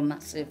big, they were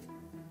massive.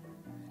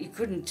 You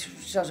couldn't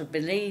sort of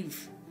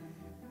believe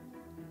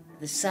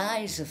the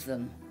size of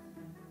them.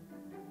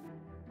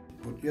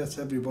 But yes,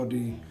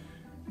 everybody,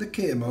 they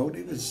came out,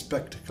 it was a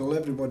spectacle.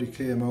 Everybody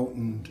came out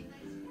and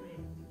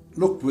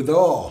looked with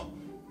awe.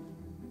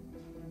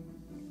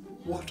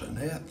 What on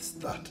earth's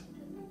that?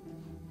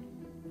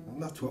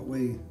 And that's what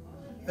we,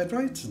 Head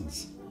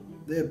Wrightsons,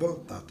 they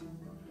built that.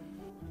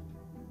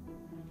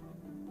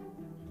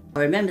 I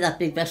remember that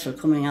big vessel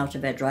coming out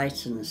of Head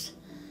Wrightsons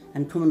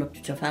and coming up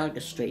to Trafalgar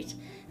Street,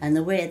 and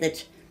the way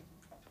that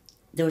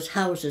there was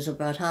houses,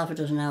 about half a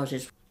dozen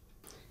houses,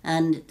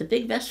 and the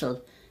big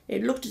vessel,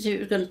 it looked as if it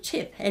was going to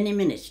tip any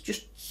minute. It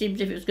just seemed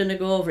as if it was going to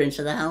go over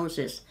into the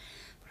houses.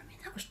 But I mean,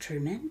 that was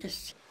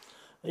tremendous.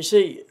 You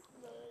see,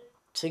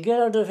 to get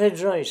out of Head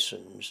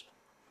Wrightsons,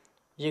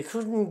 you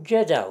couldn't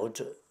get out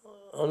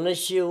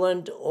unless you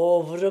went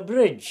over a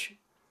bridge.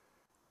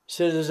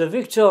 So there's a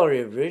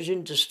Victoria Bridge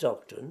into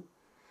Stockton,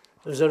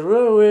 there's a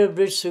railway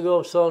bridge to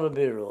go up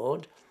Thornaby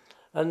Road,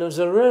 and there's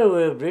a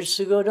railway bridge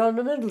to go down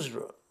to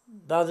Middlesbrough,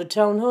 by the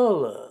town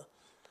hall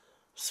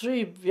there.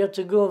 You had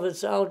to go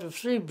out of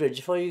 3 bridges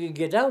before you could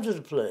get out of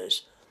the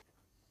place.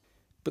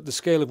 But the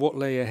scale of what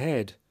lay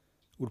ahead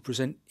would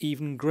present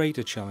even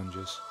greater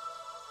challenges.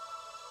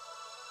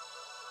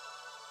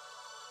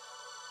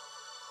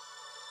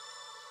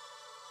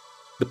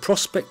 The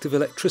prospect of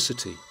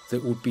electricity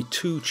that would be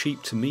too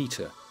cheap to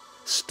meter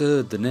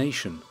stirred the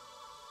nation.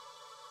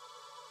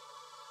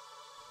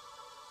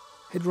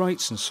 Head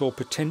Wrightson saw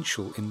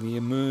potential in the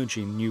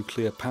emerging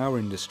nuclear power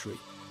industry,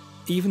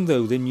 even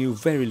though they knew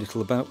very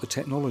little about the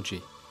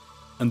technology,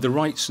 and the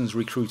Wrightsons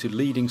recruited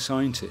leading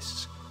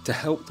scientists to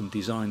help them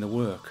design the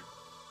work.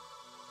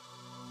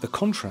 The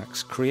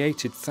contracts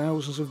created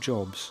thousands of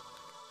jobs.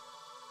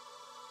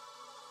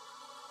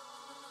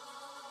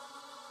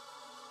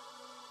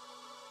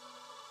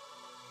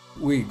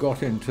 We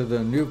got into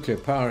the nuclear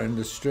power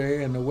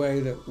industry in a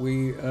way that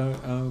we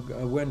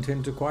went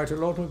into quite a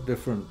lot of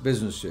different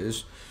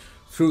businesses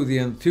through the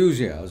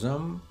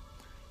enthusiasm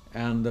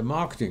and the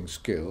marketing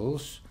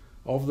skills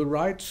of the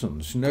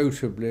Wrightsons,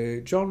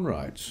 notably John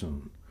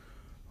Wrightson,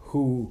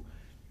 who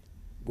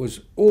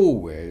was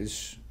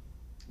always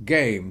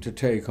game to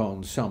take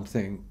on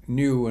something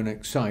new and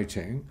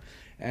exciting,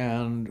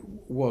 and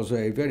was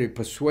a very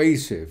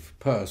persuasive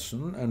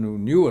person and who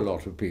knew a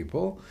lot of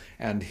people,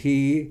 and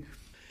he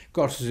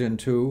got us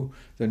into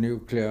the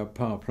Nuclear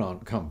Power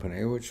Plant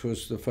Company, which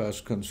was the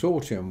first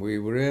consortium we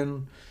were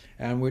in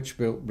and which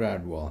built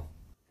Bradwell.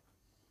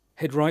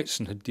 Head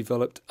Wrightson had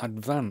developed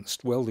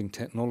advanced welding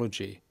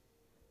technology,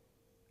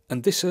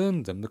 and this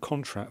earned them the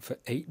contract for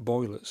 8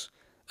 boilers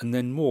and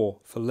then more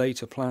for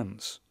later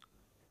plants.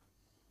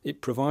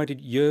 It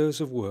provided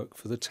years of work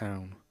for the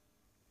town.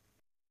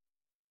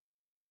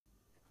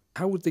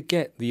 How would they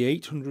get the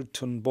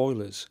 800-ton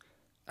boilers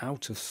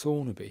out of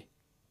Thornaby?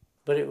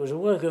 But it was a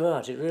work of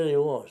art, it really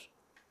was.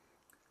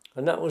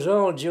 And that was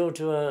all due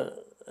to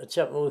a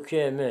chap who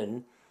came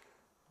in,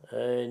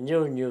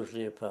 new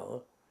nuclear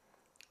power.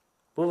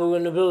 We were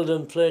going to build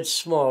them plates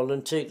small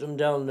and take them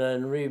down there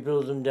and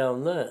rebuild them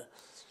down there.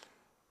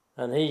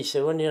 And he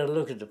said, when he had a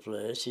look at the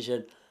place, he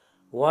said,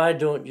 why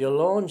don't you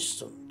launch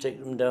them? Take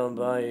them down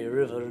by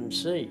river and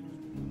sea.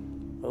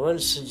 And when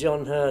Sir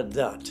John heard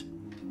that,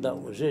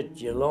 that was it,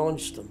 you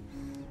launched them.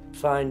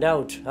 Find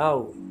out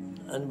how.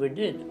 And we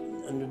did,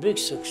 and a big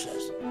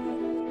success.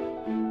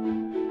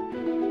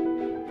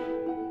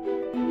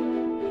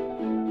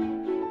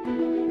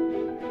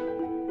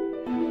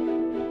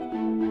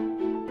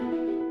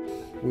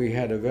 we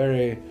had a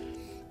very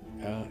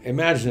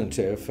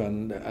imaginative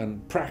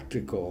and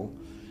practical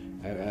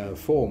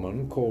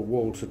foreman called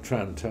Walter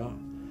Tranter,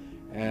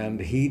 and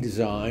he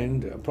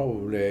designed,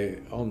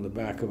 probably on the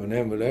back of an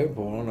envelope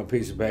or on a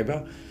piece of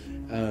paper,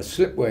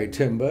 slipway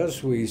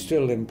timbers. We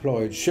still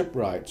employed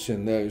shipwrights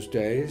in those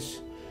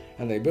days,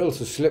 and they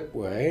built a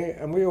slipway,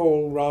 and we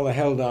all rather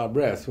held our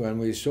breath when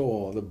we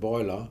saw the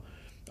boiler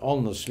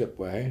on the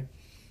slipway.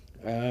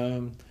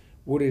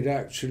 Would it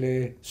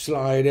actually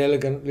slide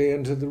elegantly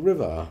into the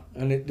river?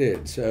 And it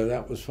did, so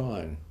that was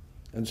fine.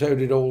 And so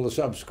did all the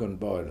subsequent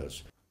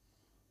boilers.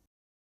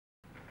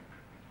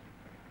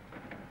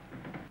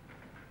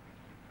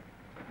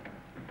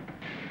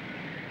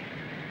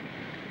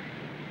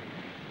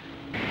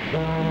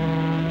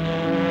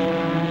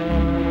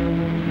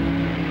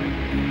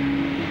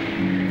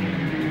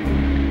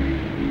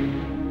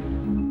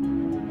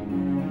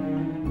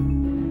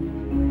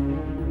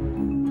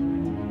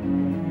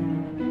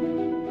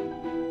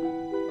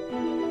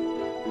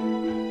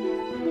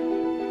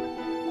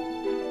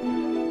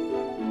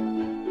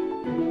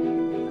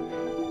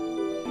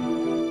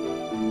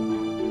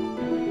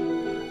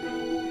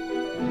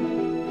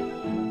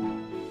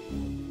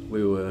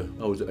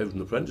 I was out in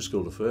the apprentice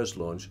school, the first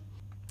launch.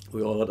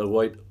 We all had our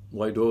white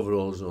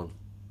overalls on.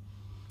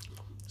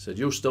 Said,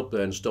 you stop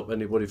there and stop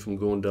anybody from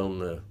going down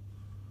there.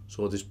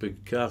 So this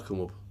big car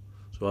come up.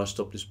 So I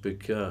stopped this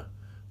big car.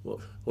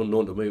 Well,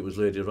 unknown to me, it was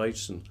Lady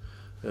Wrightson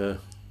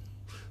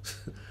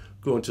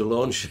going to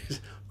launch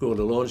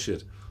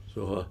it.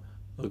 So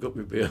I got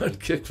my behind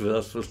kicked for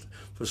that,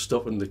 for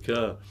stopping the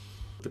car.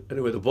 But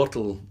anyway, the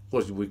bottle,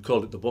 we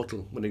called it the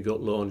bottle when it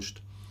got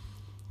launched.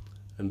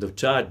 And the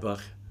tide back,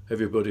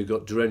 everybody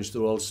got drenched. They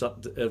were all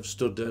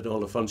stood there in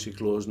all the fancy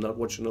clothes and that,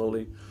 watching all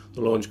the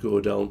launch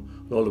go down,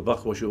 and all the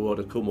backwasher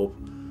water come up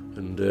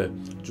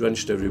and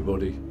drenched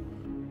everybody.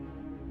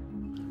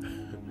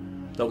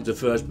 That was the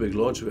first big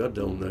launch we had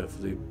down there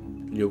for the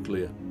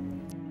nuclear.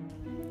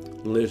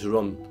 And later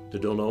on, they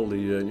done all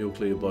the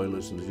nuclear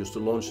boilers, and they just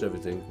launched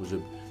everything. It was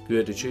a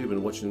great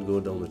achievement watching them go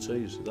down the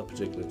Tees at that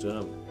particular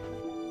time.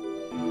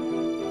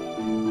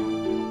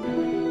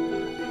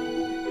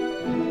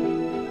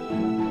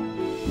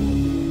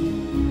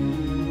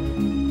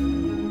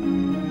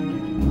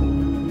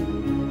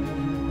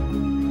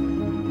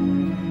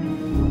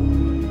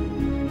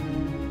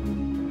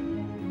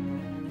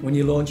 When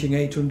you're launching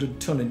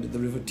 800 tonne into the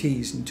River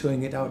Tees and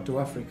towing it out to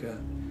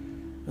Africa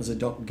as a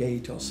dock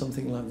gate or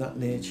something like that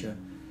nature,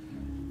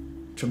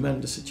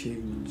 tremendous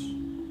achievements,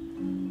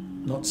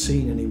 not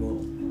seen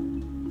anymore.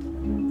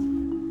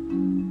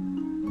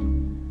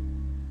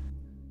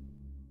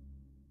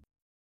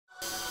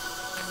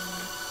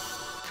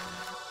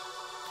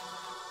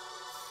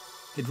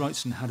 Head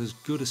Wrightson had as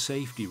good a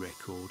safety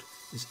record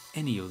as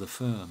any other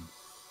firm,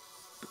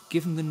 but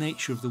given the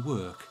nature of the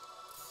work,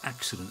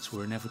 accidents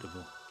were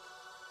inevitable.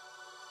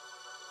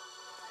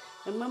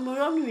 And when we were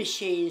on the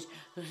machines,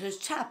 there was a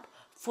tap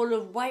full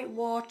of white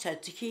water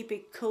to keep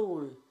it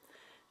cool.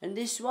 And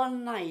this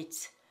one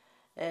night,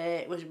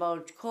 it was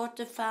about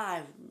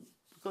 5:15,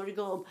 going to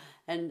go home,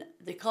 and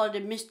they called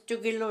him Miss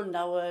Dougie Lund,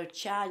 our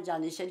charge,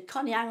 and he said,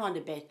 Connie, hang on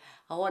a bit,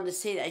 I want to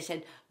see that. He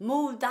said,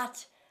 move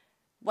that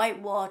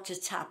white water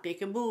tap, you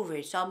can move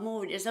it. So I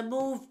moved it. As I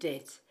moved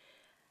it,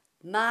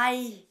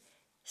 my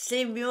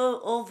slim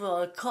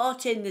overall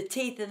caught in the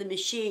teeth of the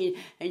machine,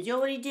 and you know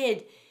what he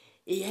did?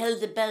 He held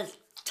the belt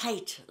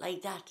tight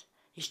like that.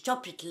 He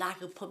stopped it till I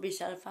could put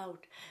myself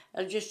out.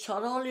 And just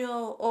tore all the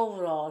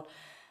overall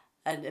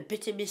and a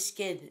bit of my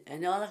skin.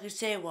 And all I could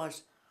say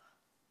was,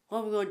 what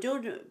are we going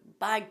to do?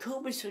 Buy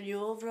coupons for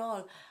your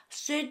overall.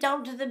 Straight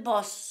down to the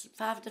boss,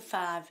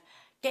 5:05.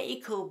 Get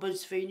your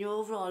coupons for your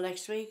overall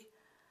next week.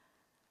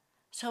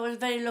 So I was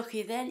very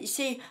lucky then. You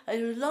see,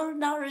 there was a lot of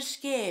narrow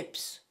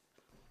escapes.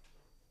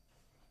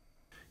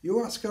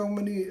 You ask how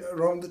many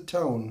around the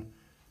town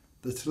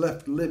that's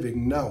left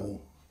living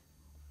now,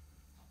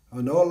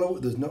 and all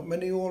out, there's not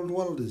many old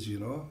welders, you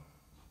know.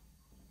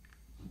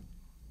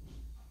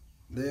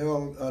 They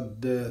all had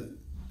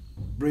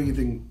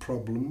breathing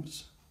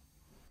problems.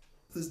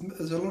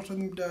 There's a lot of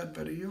them died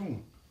very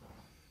young.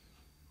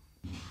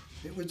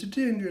 It was a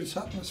dangerous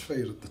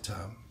atmosphere at the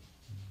time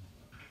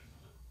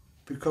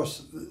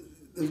because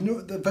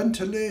the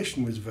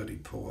ventilation was very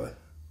poor,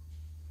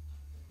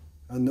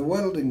 and the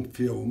welding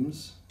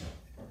fumes.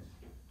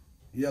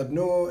 You had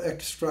no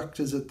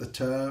extractors at the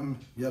time,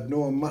 you had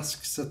no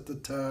masks at the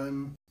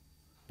time.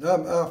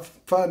 I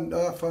find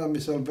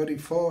myself very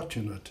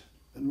fortunate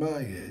at my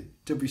age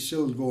to be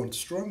still going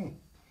strong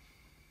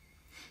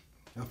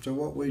after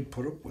what we'd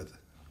put up with.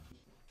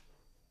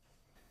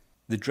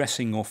 The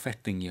dressing or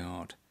fettling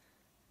yard.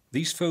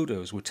 These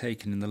photos were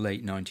taken in the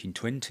late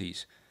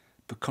 1920s,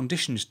 but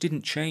conditions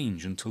didn't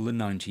change until the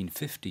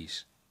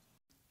 1950s.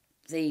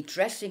 The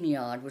dressing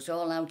yard was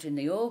all out in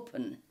the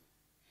open.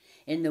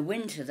 In the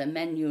winter, the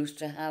men used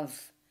to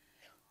have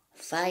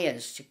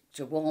fires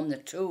to warm the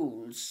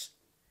tools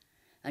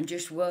and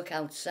just work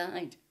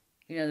outside.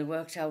 You know, they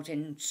worked out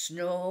in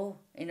snow,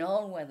 in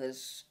all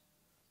weathers.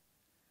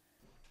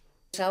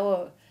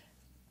 Our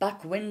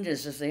back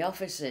windows of the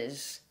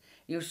offices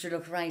used to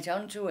look right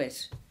onto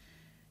it.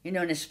 You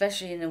know, and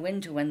especially in the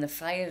winter when the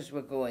fires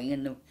were going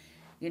and,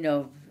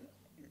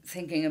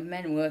 thinking of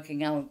men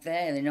working out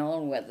there in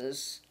all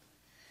weathers,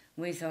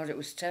 we thought it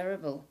was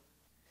terrible,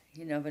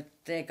 but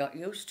they got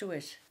used to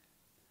it.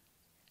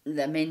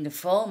 I mean, the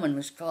foreman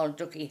was called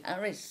Ducky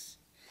Harris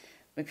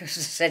because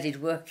they said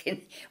he'd work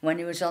when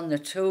he was on the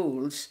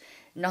tools.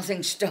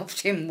 Nothing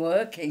stopped him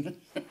working.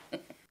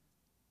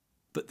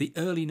 But the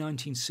early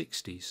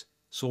 1960s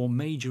saw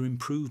major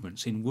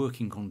improvements in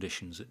working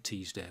conditions at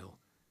Teesdale,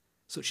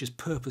 such as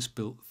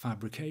purpose-built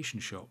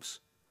fabrication shops.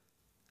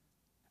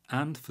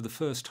 And for the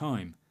first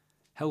time,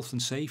 health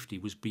and safety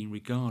was being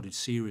regarded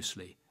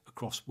seriously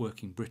across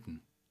working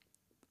Britain.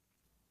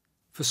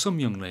 For some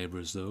young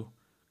labourers, though,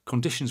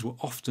 conditions were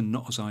often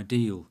not as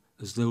ideal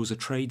as those a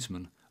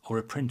tradesman or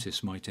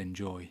apprentice might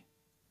enjoy.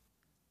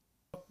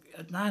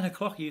 At 9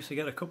 o'clock you used to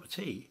get a cup of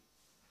tea,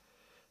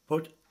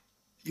 but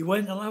you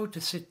weren't allowed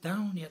to sit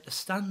down, you had to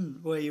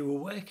stand where you were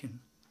working.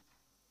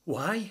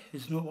 Why?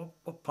 There's no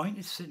what point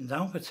is sitting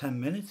down for 10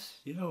 minutes,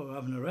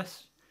 having a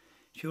rest.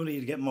 Surely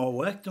you'd get more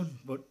work done,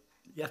 but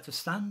you had to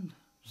stand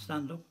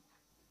up.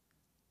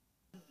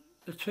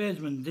 The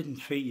tradesmen didn't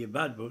treat you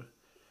bad, but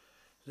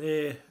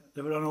they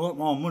were on a lot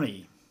more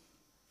money.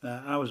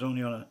 I was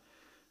only on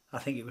I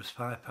think it was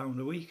 £5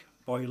 a week,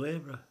 boy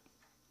labourer,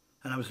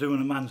 and I was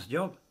doing a man's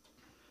job.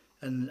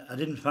 And I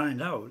didn't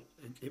find out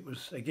it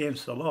was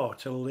against the law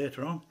till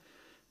later on.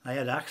 I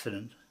had an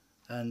accident,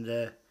 and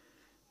the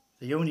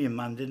union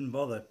man didn't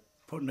bother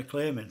putting a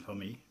claim in for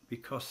me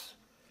because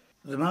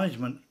the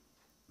management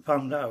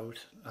found out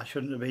I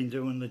shouldn't have been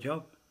doing the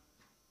job.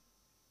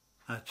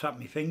 I trapped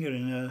my finger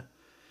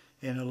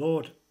in a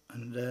load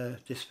and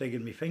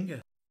disfigured my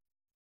finger.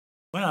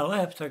 When I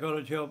left, I got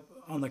a job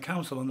on the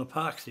council on the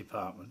Parks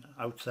Department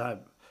outside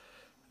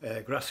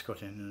grass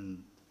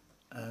cutting,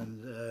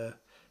 and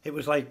it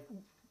was like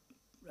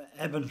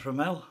heaven from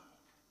hell.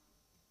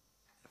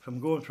 From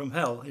going from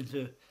hell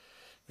into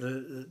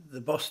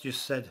the boss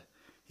just said,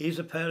 "Here's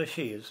a pair of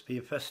shears for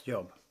your first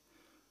job.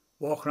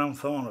 Walk around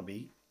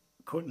Thornaby,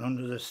 cutting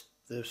under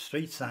the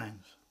street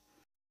signs."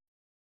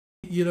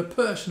 You're a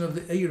person of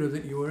the era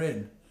that you were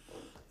in,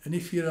 and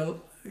if you're a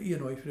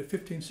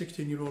 15,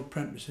 16-year-old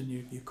apprentice and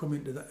you come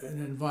into an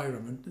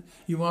environment,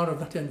 you are of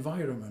that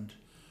environment.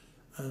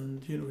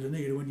 And it was an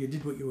era when you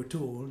did what you were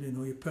told.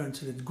 Your parents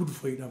said it's good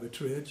for you to have a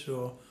trade,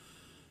 so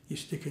you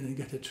stick in and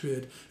get a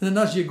trade. And then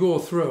as you go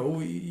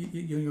through,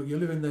 you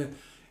live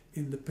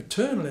in the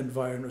paternal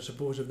environment, I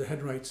suppose, of the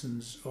Head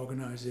Wrightson's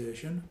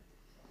organisation.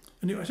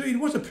 And so it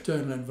was a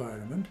paternal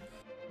environment.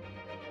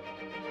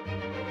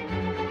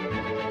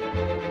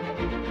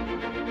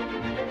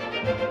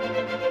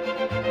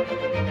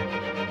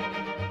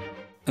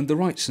 And the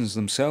Wrightsons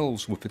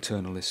themselves were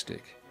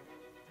paternalistic.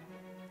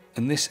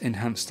 And this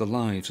enhanced the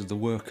lives of the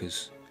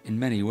workers in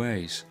many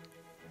ways.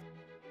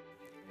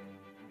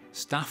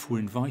 Staff were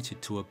invited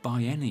to a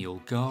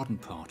biennial garden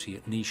party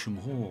at Neasham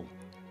Hall.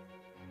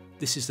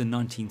 This is the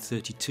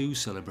 1932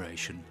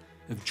 celebration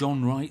of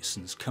John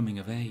Wrightson's coming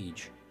of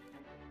age.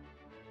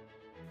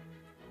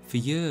 For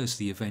years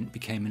the event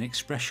became an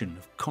expression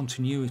of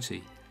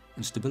continuity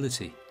and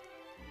stability.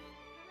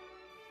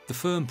 The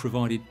firm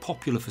provided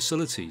popular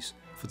facilities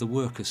for the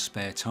workers'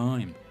 spare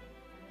time,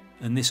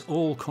 and this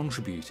all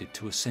contributed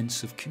to a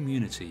sense of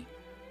community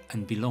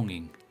and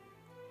belonging.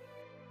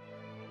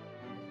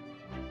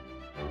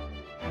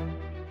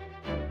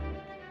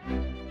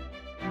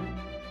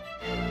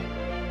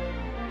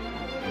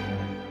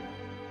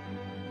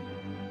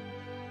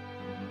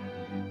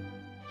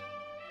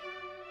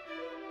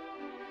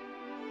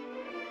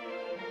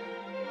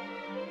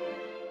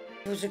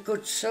 It was a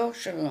good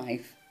social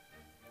life.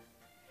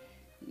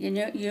 You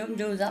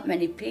knew that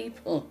many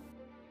people.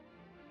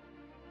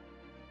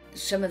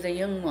 Some of the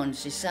young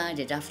ones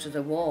decided after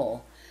the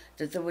war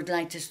that they would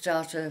like to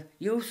start a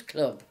youth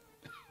club.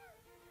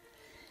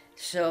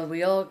 So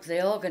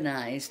they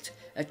organised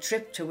a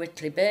trip to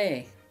Whitley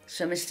Bay.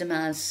 So Mr.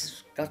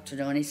 Mars got to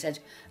know and he said,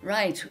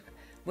 "Right,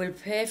 we'll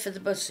pay for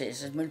the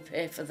buses and we'll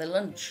pay for the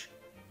lunch."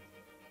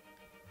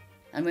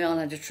 And we all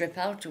had a trip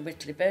out to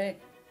Whitley Bay.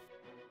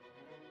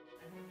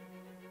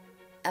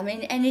 I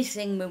mean,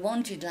 anything we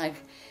wanted, like,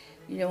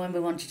 when we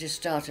wanted to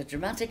start a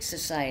dramatic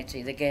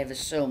society, they gave us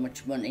so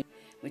much money,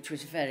 which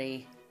was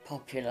very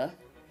popular.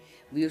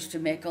 We used to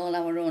make all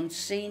our own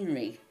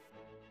scenery.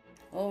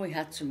 Oh, we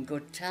had some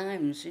good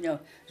times, It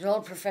was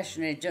all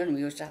professionally done. We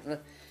used to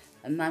have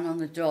a man on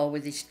the door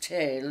with his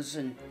tails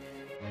and...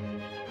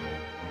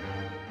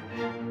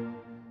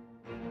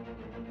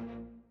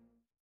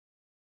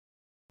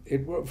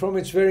 From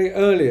its very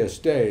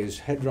earliest days,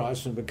 Head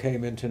Wrightson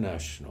became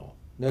international.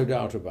 No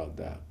doubt about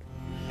that.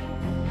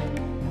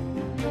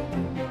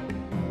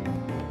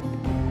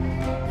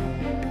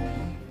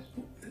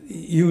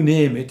 You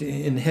name it,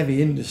 in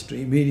heavy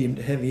industry, medium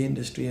to heavy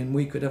industry, and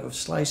we could have a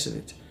slice of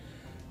it.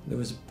 There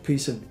was a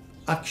piece of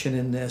action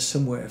in there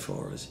somewhere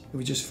for us. We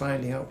were just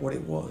finding out what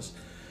it was.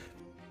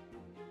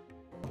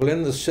 Well,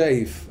 in the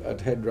safe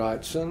at Head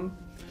Wrightson,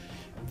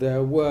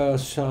 there were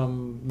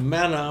some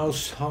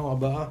Manaus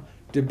Harbour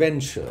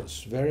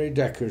debentures, very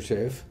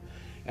decorative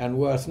and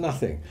worth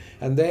nothing.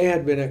 And they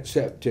had been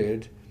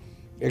accepted,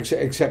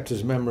 except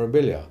as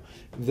memorabilia,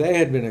 they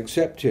had been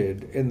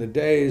accepted in the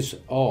days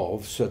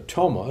of Sir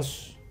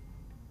Thomas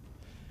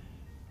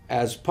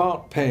as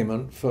part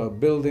payment for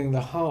building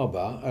the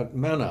harbour at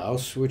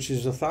Manaus, which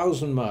is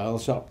 1,000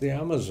 miles up the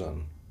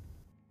Amazon.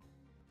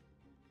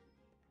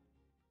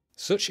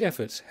 Such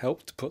efforts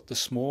helped put the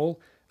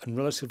small and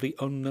relatively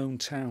unknown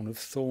town of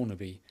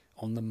Thornaby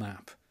on the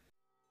map.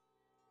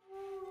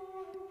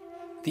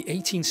 The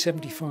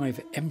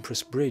 1875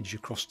 Empress Bridge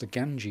across the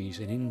Ganges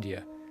in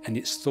India and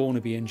its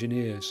Thornaby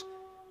engineers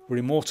were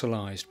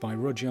immortalised by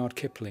Rudyard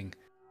Kipling.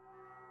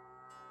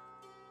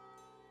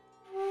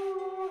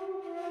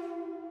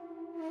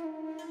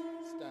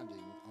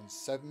 Standing on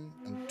 7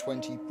 and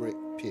 20 brick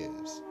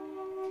piers.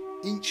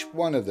 Each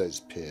one of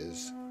those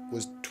piers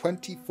was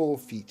 24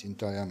 feet in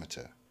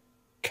diameter,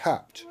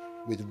 capped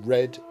with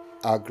red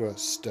Agra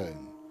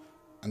stone,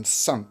 and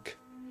sunk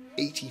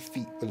 80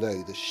 feet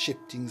below the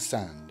shifting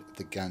sand of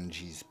the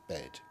Ganges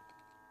bed.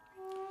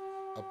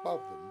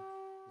 Above them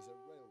was a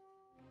rail.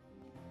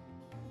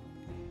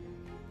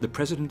 The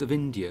President of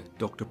India,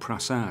 Dr.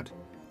 Prasad,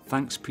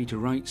 thanks Peter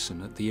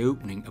Wrightson at the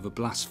opening of a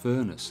blast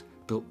furnace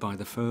built by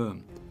the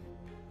firm.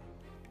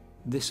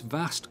 This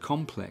vast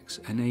complex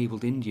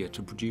enabled India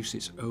to produce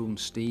its own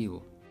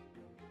steel.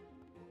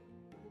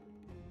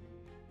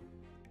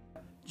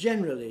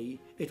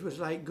 Generally, it was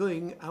like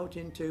going out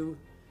into,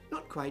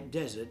 not quite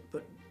desert,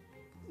 but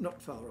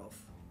not far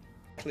off.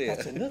 Clear.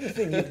 That's another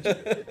thing you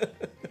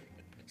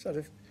sort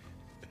of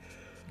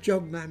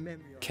jog my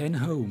memory. Ken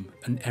Home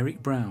and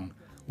Eric Brown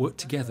worked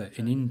together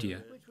in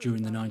India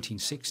during the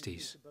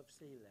 1960s.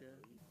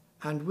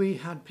 And we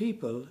had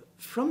people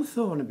from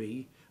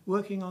Thornaby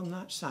working on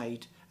that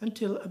site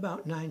until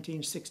about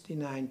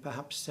 1969,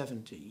 perhaps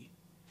 70.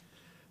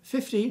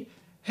 15,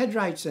 Head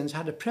Wrightsons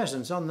had a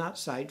presence on that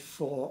site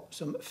for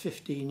some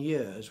 15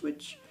 years,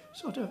 which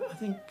sort of, I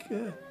think,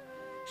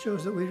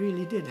 shows that we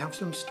really did have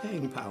some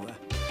staying power.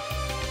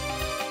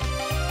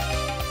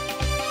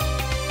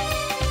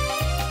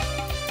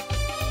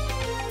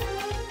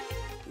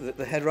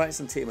 The Head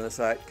Wrightson team on the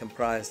site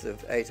comprised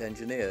of 8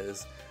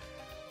 engineers,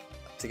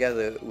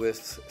 together with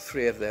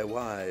 3 of their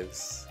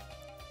wives.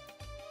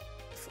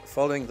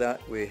 Following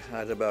that, we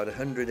had about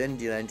 100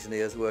 Indian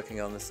engineers working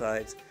on the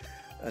site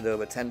and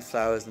over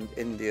 10,000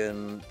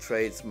 Indian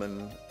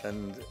tradesmen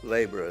and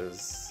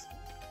labourers.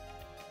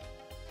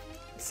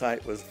 The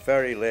site was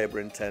very labour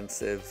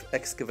intensive.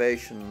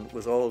 Excavation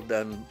was all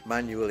done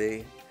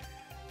manually.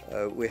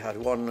 We had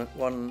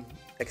one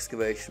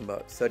excavation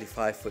about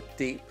 35 foot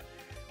deep.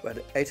 We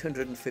had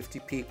 850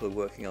 people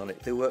working on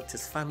it. They worked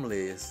as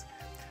families.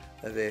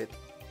 They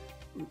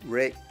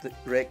raked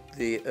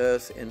the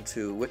earth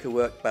into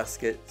wickerwork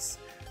baskets,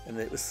 and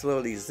it was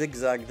slowly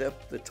zigzagged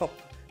up to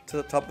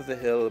the top of the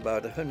hill,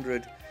 about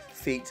 100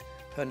 feet,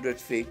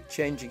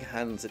 changing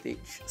hands at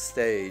each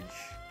stage.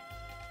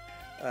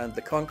 And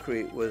the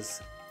concrete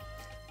was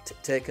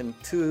taken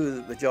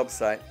to the job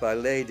site by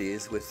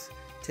ladies with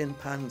tin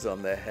pans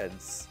on their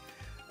heads.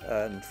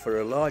 And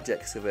for a large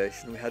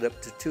excavation, we had up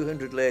to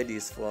 200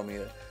 ladies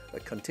forming a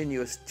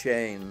continuous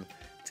chain,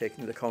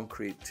 taking the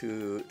concrete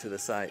to the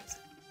site.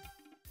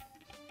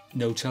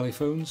 No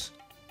telephones,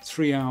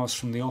 3 hours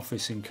from the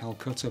office in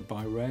Calcutta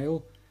by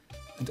rail,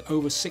 and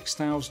over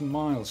 6,000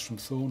 miles from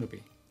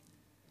Thornaby.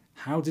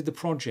 How did the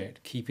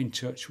project keep in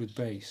touch with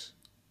base?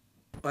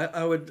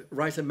 I would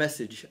write a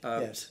message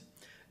out, yes,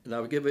 and I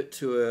would give it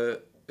to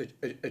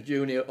a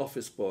junior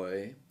office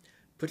boy,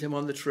 put him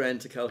on the train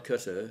to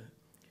Calcutta.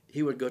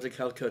 He would go to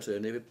Calcutta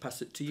and he would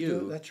pass it to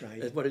you. That's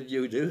right. What did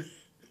you do?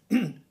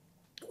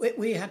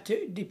 We had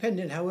to,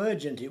 depending how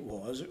urgent it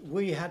was,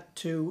 we had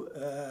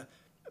to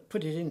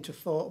put it into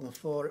form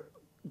for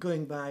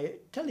going by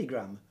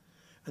telegram,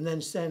 and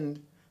then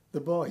send the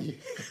boy,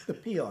 the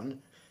peon,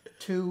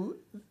 to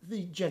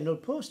the General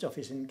Post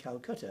Office in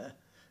Calcutta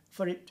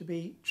for it to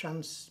be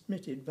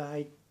transmitted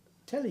by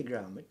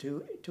telegram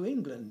to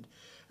England.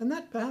 And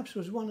that perhaps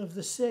was one of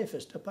the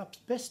safest, or perhaps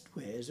best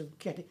ways of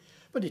getting,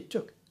 but it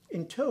took,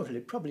 in total,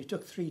 it probably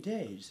took 3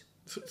 days.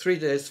 3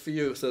 days for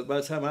you, so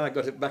by the time I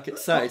got it back at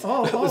site,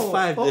 it was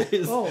 5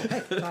 days. Oh,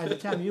 heck, by the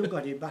time you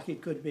got it back,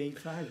 it could be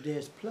 5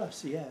 days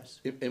plus,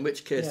 yes. In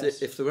which case,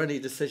 yes, if there were any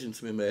decisions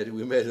to be made,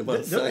 we made them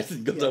on site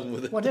and got on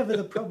with it. Whatever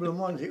the problem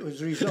was, it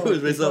was resolved. It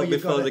was resolved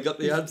before they got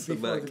the answer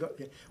back.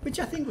 Which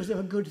I think was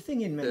a good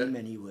thing in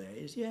many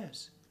ways,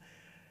 yes.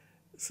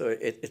 So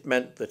it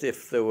meant that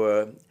if there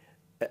were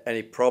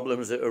any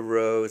problems that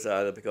arose,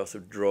 either because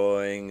of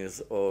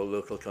drawings or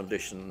local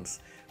conditions,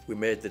 we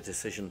made the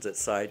decisions at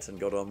site and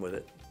got on with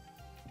it.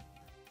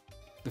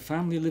 The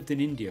family lived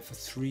in India for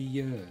 3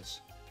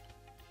 years.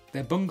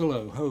 Their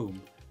bungalow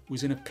home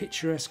was in a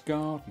picturesque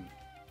garden,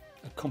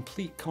 a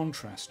complete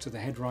contrast to the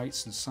Head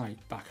Wrightson site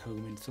back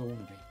home in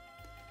Thornaby.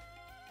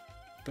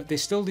 But they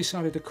still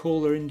decided to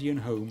call their Indian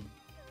home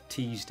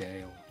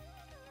Teesdale.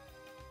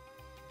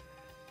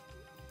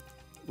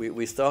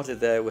 We started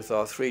there with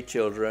our 3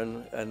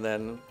 children, and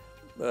then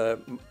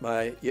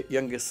my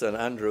youngest son,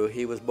 Andrew,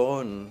 he was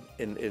born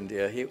in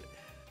India.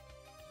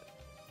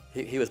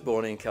 He was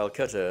born in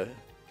Calcutta.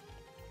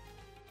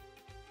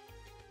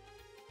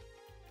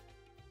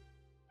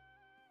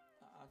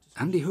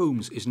 Andy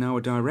Holmes is now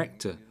a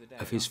director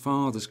of his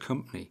father's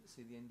company.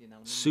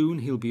 Soon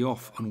he'll be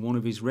off on one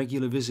of his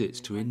regular visits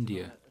to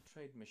India.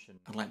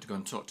 I'd like to go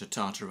and talk to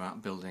Tata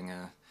about building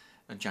a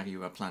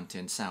Jaguar plant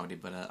in Saudi,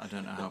 but I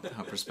don't know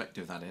how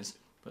prospective that is.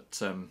 But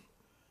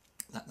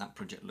that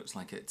project looks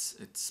like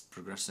it's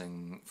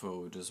progressing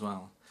forward as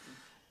well.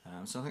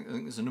 So I think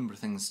there's a number of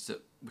things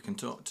that we can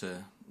talk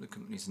to the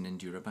companies in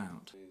India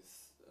about.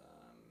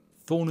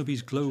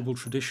 Thornaby's global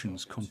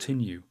traditions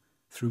continue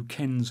through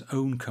Ken's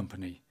own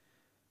company,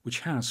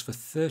 which has for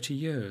 30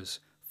 years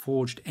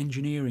forged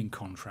engineering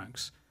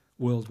contracts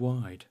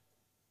worldwide.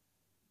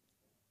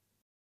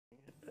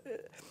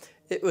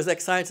 It was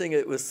exciting.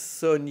 It was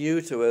so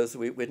new to us.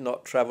 We'd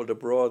not travelled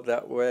abroad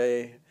that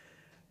way.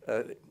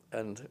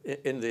 And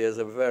India is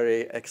a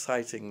very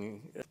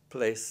exciting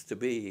place to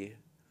be.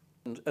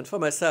 And for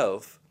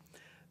myself,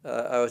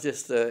 I was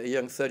just a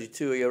young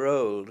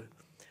 32-year-old.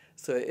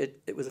 So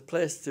it was a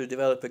place to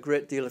develop a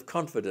great deal of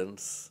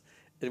confidence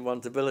in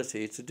one's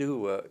ability to do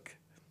work.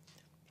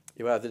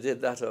 You either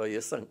did that or you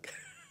sunk.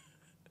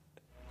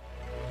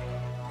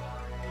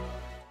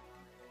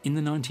 In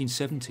the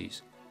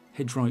 1970s,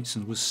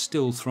 Hedrighton was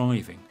still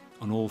thriving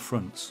on all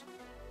fronts,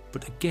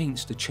 but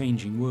against a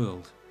changing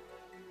world.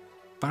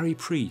 Barry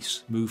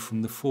Preece moved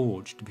from the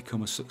forge to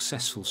become a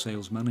successful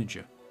sales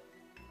manager.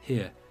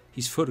 Here,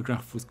 he's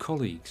photographed with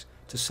colleagues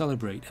to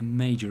celebrate a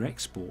major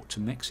export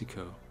to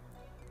Mexico.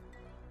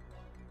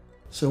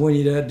 So when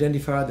you'd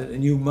identify that a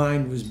new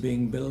mine was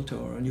being built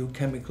or a new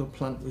chemical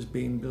plant was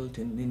being built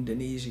in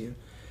Indonesia,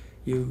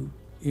 you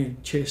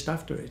chased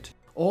after it.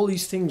 All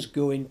these things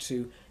go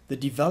into the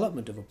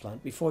development of a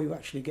plant before you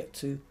actually get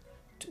to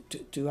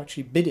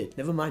actually bid it,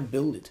 never mind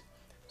build it.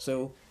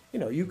 So,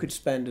 you could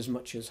spend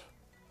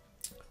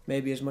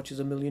maybe as much as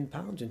 £1 million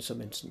in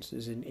some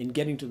instances in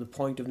getting to the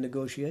point of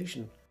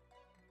negotiation.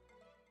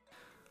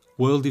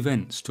 World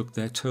events took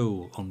their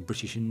toll on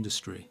British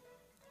industry.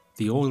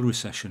 The oil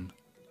recession,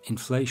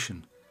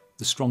 inflation,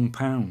 the strong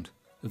pound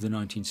of the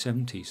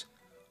 1970s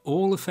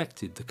all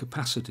affected the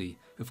capacity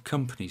of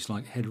companies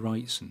like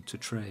Hedrighton to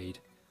trade.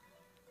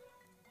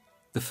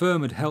 The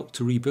firm had helped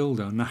to rebuild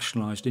our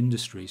nationalised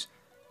industries.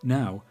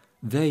 Now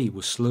they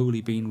were slowly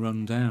being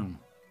run down.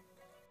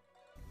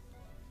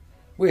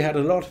 We had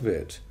a lot of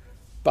it,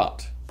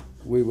 but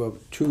we were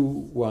too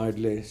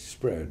widely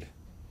spread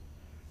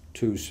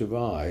to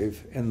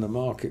survive in the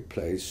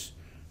marketplace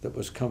that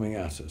was coming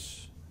at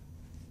us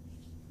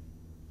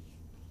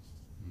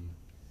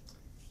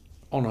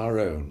on our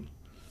own.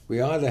 We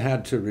either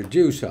had to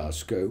reduce our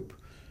scope,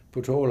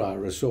 put all our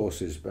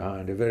resources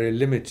behind a very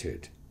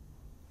limited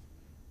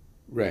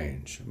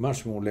range,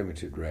 much more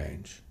limited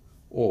range,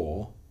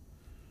 or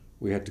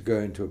we had to go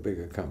into a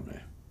bigger company.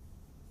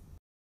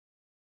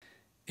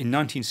 In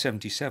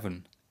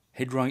 1977,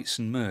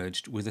 Hedrighton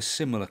merged with a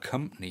similar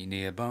company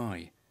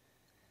nearby,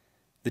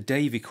 the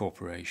Davy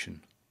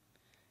Corporation.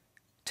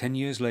 10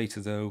 years later,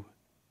 though,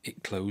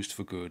 it closed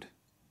for good.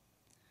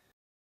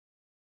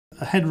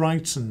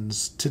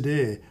 Hedrighton's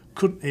today,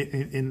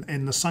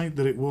 in the site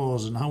that it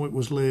was and how it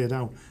was laid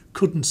out,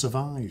 couldn't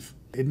survive.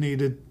 You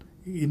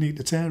need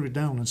to tear it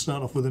down and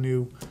start off with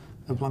a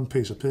blank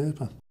piece of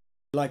paper.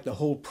 Like the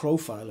whole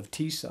profile of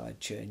Teesside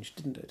changed,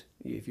 didn't it?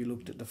 If you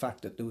looked at the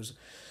fact that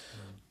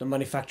the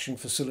manufacturing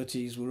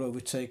facilities were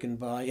overtaken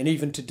by, and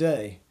even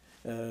today,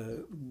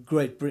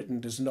 Great Britain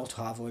does not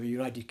have, or the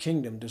United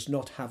Kingdom does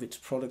not have its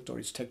product or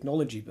its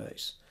technology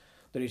base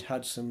that it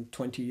had some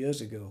 20 years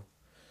ago.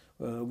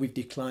 We've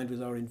declined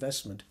with our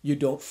investment. You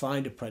don't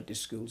find apprentice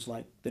schools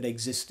like that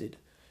existed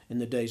in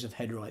the days of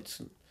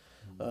Hedrighton.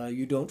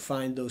 You don't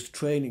find those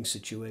training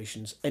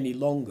situations any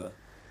longer.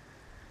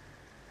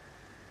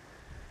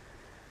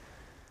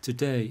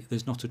 Today,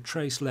 there's not a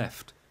trace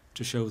left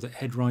to show that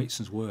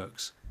Hedrighton's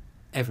works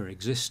ever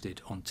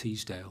existed on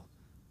Teesdale.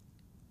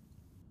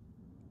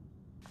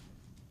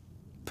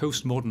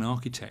 Postmodern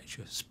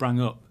architecture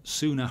sprang up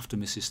soon after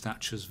Mrs.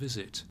 Thatcher's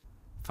visit.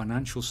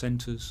 Financial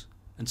centres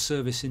and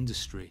service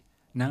industry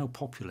now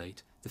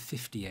populate the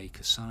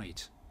 50-acre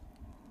site.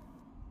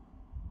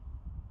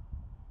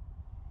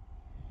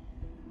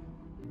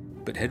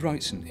 But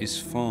Hedrighton is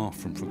far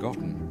from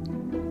forgotten.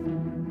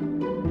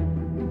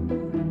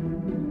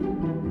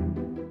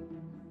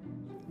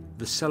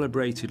 The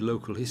celebrated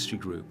local history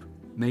group,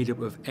 made up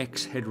of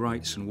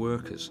ex-Hedrighton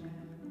workers,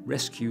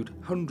 rescued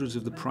hundreds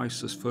of the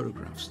priceless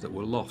photographs that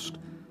were lost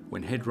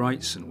when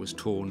Hedrighton was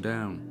torn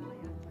down.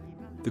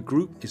 The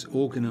group is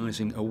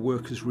organising a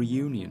workers'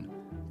 reunion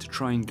to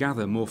try and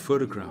gather more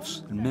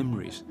photographs and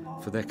memories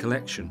for their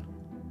collection.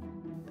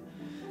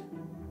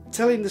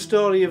 Telling the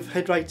story of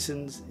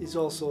Hedrighton is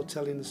also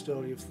telling the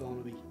story of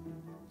Thornaby.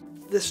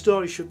 This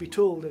story should be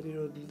told, and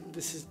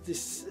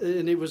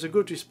and it was a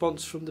good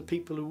response from the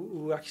people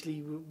who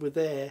actually were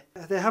there.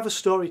 They have a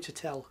story to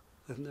tell,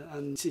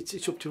 and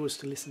it's up to us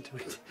to listen to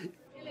it.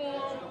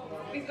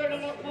 We've got a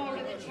lot more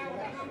of the tower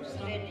house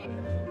than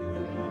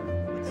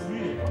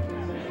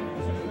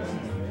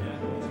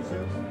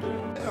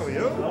How are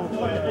you?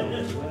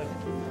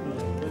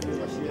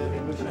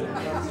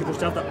 You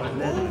must have that one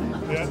there.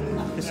 Yeah.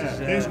 This is,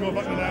 These go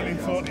back to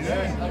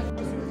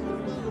 1949.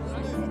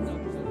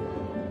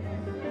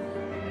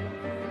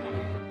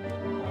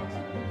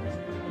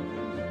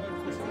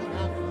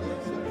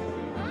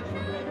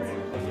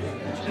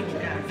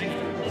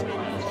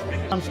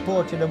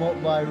 Transporting them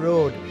up by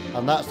road,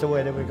 and that's the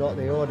way that we got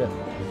the order.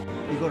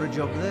 He got a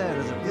job there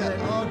as a plate.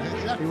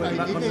 Yeah, He went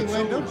back on the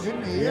tools.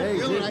 didn't he? Yeah, he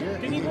did. Yeah.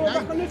 Didn't he go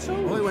back on the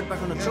tools? Oh, he went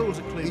back on the tools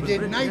at Cleveland. He did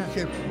Bridge, night yeah.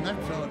 shifts and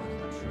that sort of.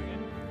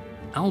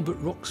 Albert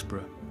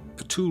Roxburgh,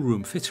 a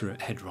toolroom fitter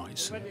at Head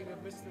Wrightson,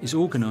 is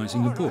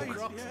organising a book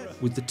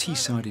with the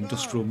Teesside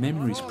Industrial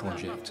Memories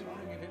Project.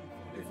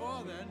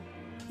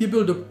 You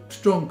build up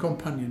strong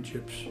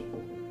companionships,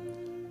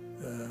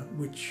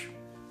 which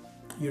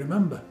you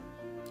remember.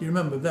 You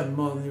remember them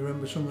more than you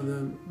remember some of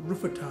the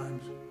rougher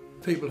times.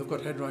 People have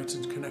got Head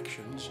Wrightson's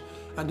connections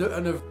and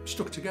have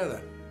stuck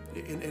together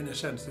in a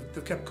sense.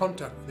 They've kept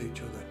contact with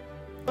each other.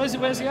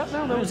 Where's he at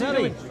now? Where's he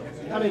doing?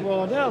 Harry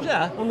Wardell?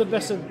 Yeah. On the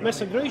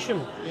Mesa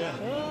Gresham.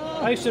 Yeah.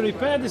 I used to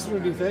repair this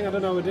bloody thing, I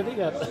don't know who did it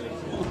yet.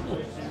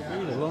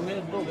 He's a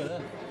long-haired bugger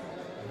there.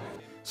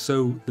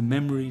 So the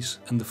memories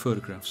and the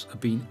photographs are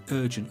being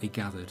urgently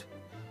gathered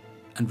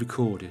and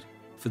recorded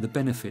for the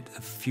benefit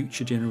of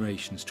future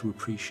generations to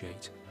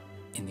appreciate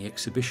in the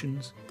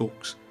exhibitions,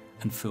 books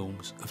and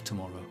films of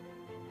tomorrow.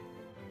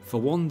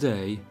 For one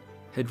day,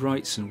 Head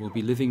Wrightson will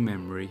be living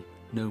memory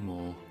no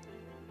more.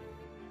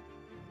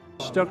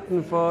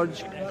 Stockton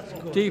Forge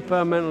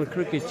departmental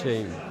cricket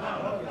team.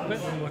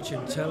 Bet they're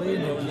watching telly,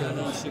 innit? Yeah,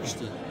 that's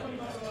 60.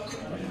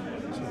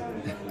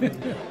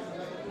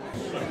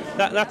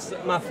 That's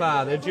my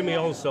father, Jimmy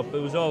Alsop,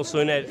 who was also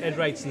in Ed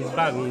Wrightson's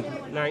band,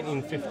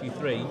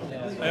 1953.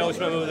 I always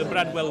remember the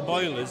Bradwell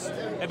boilers.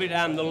 Every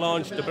time they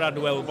launched the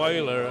Bradwell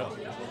boiler,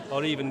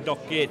 or even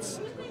Doc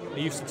Gates,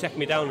 they used to take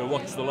me down and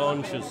watch the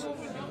launches.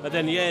 And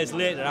then years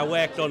later, I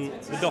worked on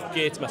the Doc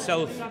Gates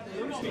myself.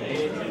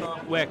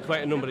 Worked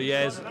quite a number of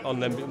years on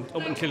them,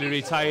 up until he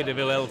retired of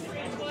ill health.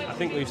 I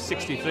think he was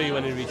 63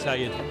 when he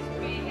retired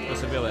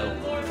because of ill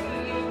health.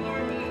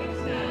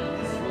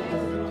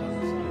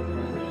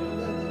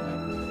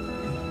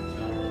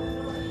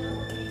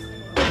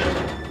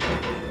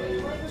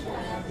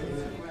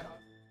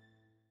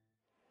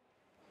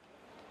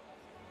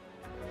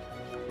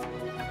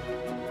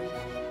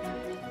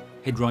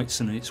 Head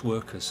Wrightson and its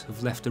workers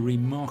have left a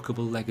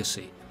remarkable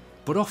legacy,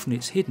 but often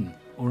it's hidden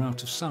or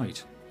out of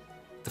sight.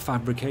 The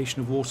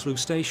fabrication of Waterloo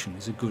Station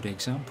is a good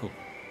example.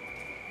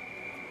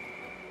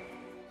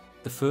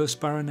 The first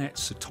Baronet,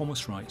 Sir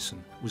Thomas Wrightson,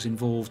 was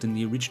involved in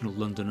the original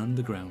London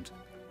Underground.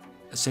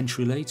 A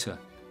century later,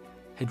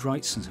 Head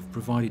Wrightsons have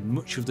provided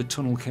much of the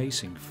tunnel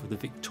casing for the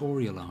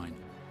Victoria Line.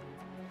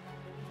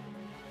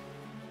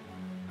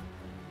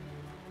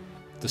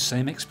 The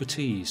same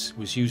expertise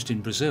was used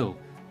in Brazil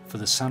for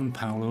the São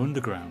Paulo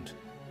Underground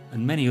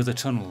and many other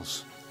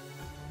tunnels.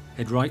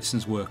 Head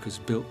Wrightson's workers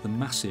built the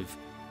massive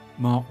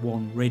Mark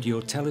I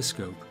radio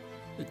telescope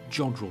at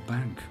Jodrell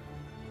Bank.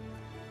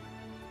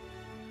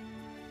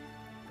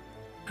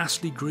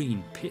 Astley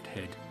Green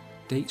Pithead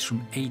dates from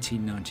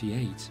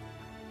 1898.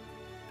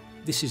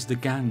 This is the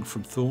gang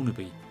from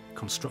Thornaby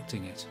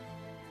constructing it.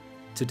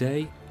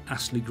 Today,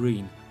 Astley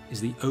Green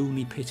is the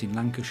only pit in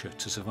Lancashire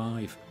to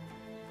survive,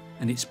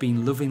 and it's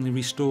been lovingly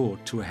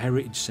restored to a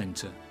heritage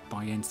centre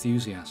by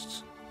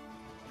enthusiasts.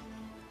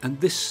 And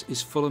this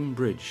is Fulham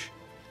Bridge,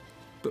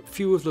 but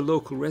few of the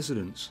local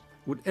residents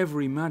would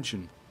ever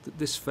imagine that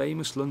this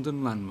famous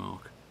London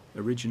landmark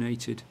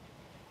originated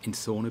in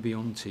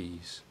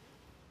Thornaby-on-Tees.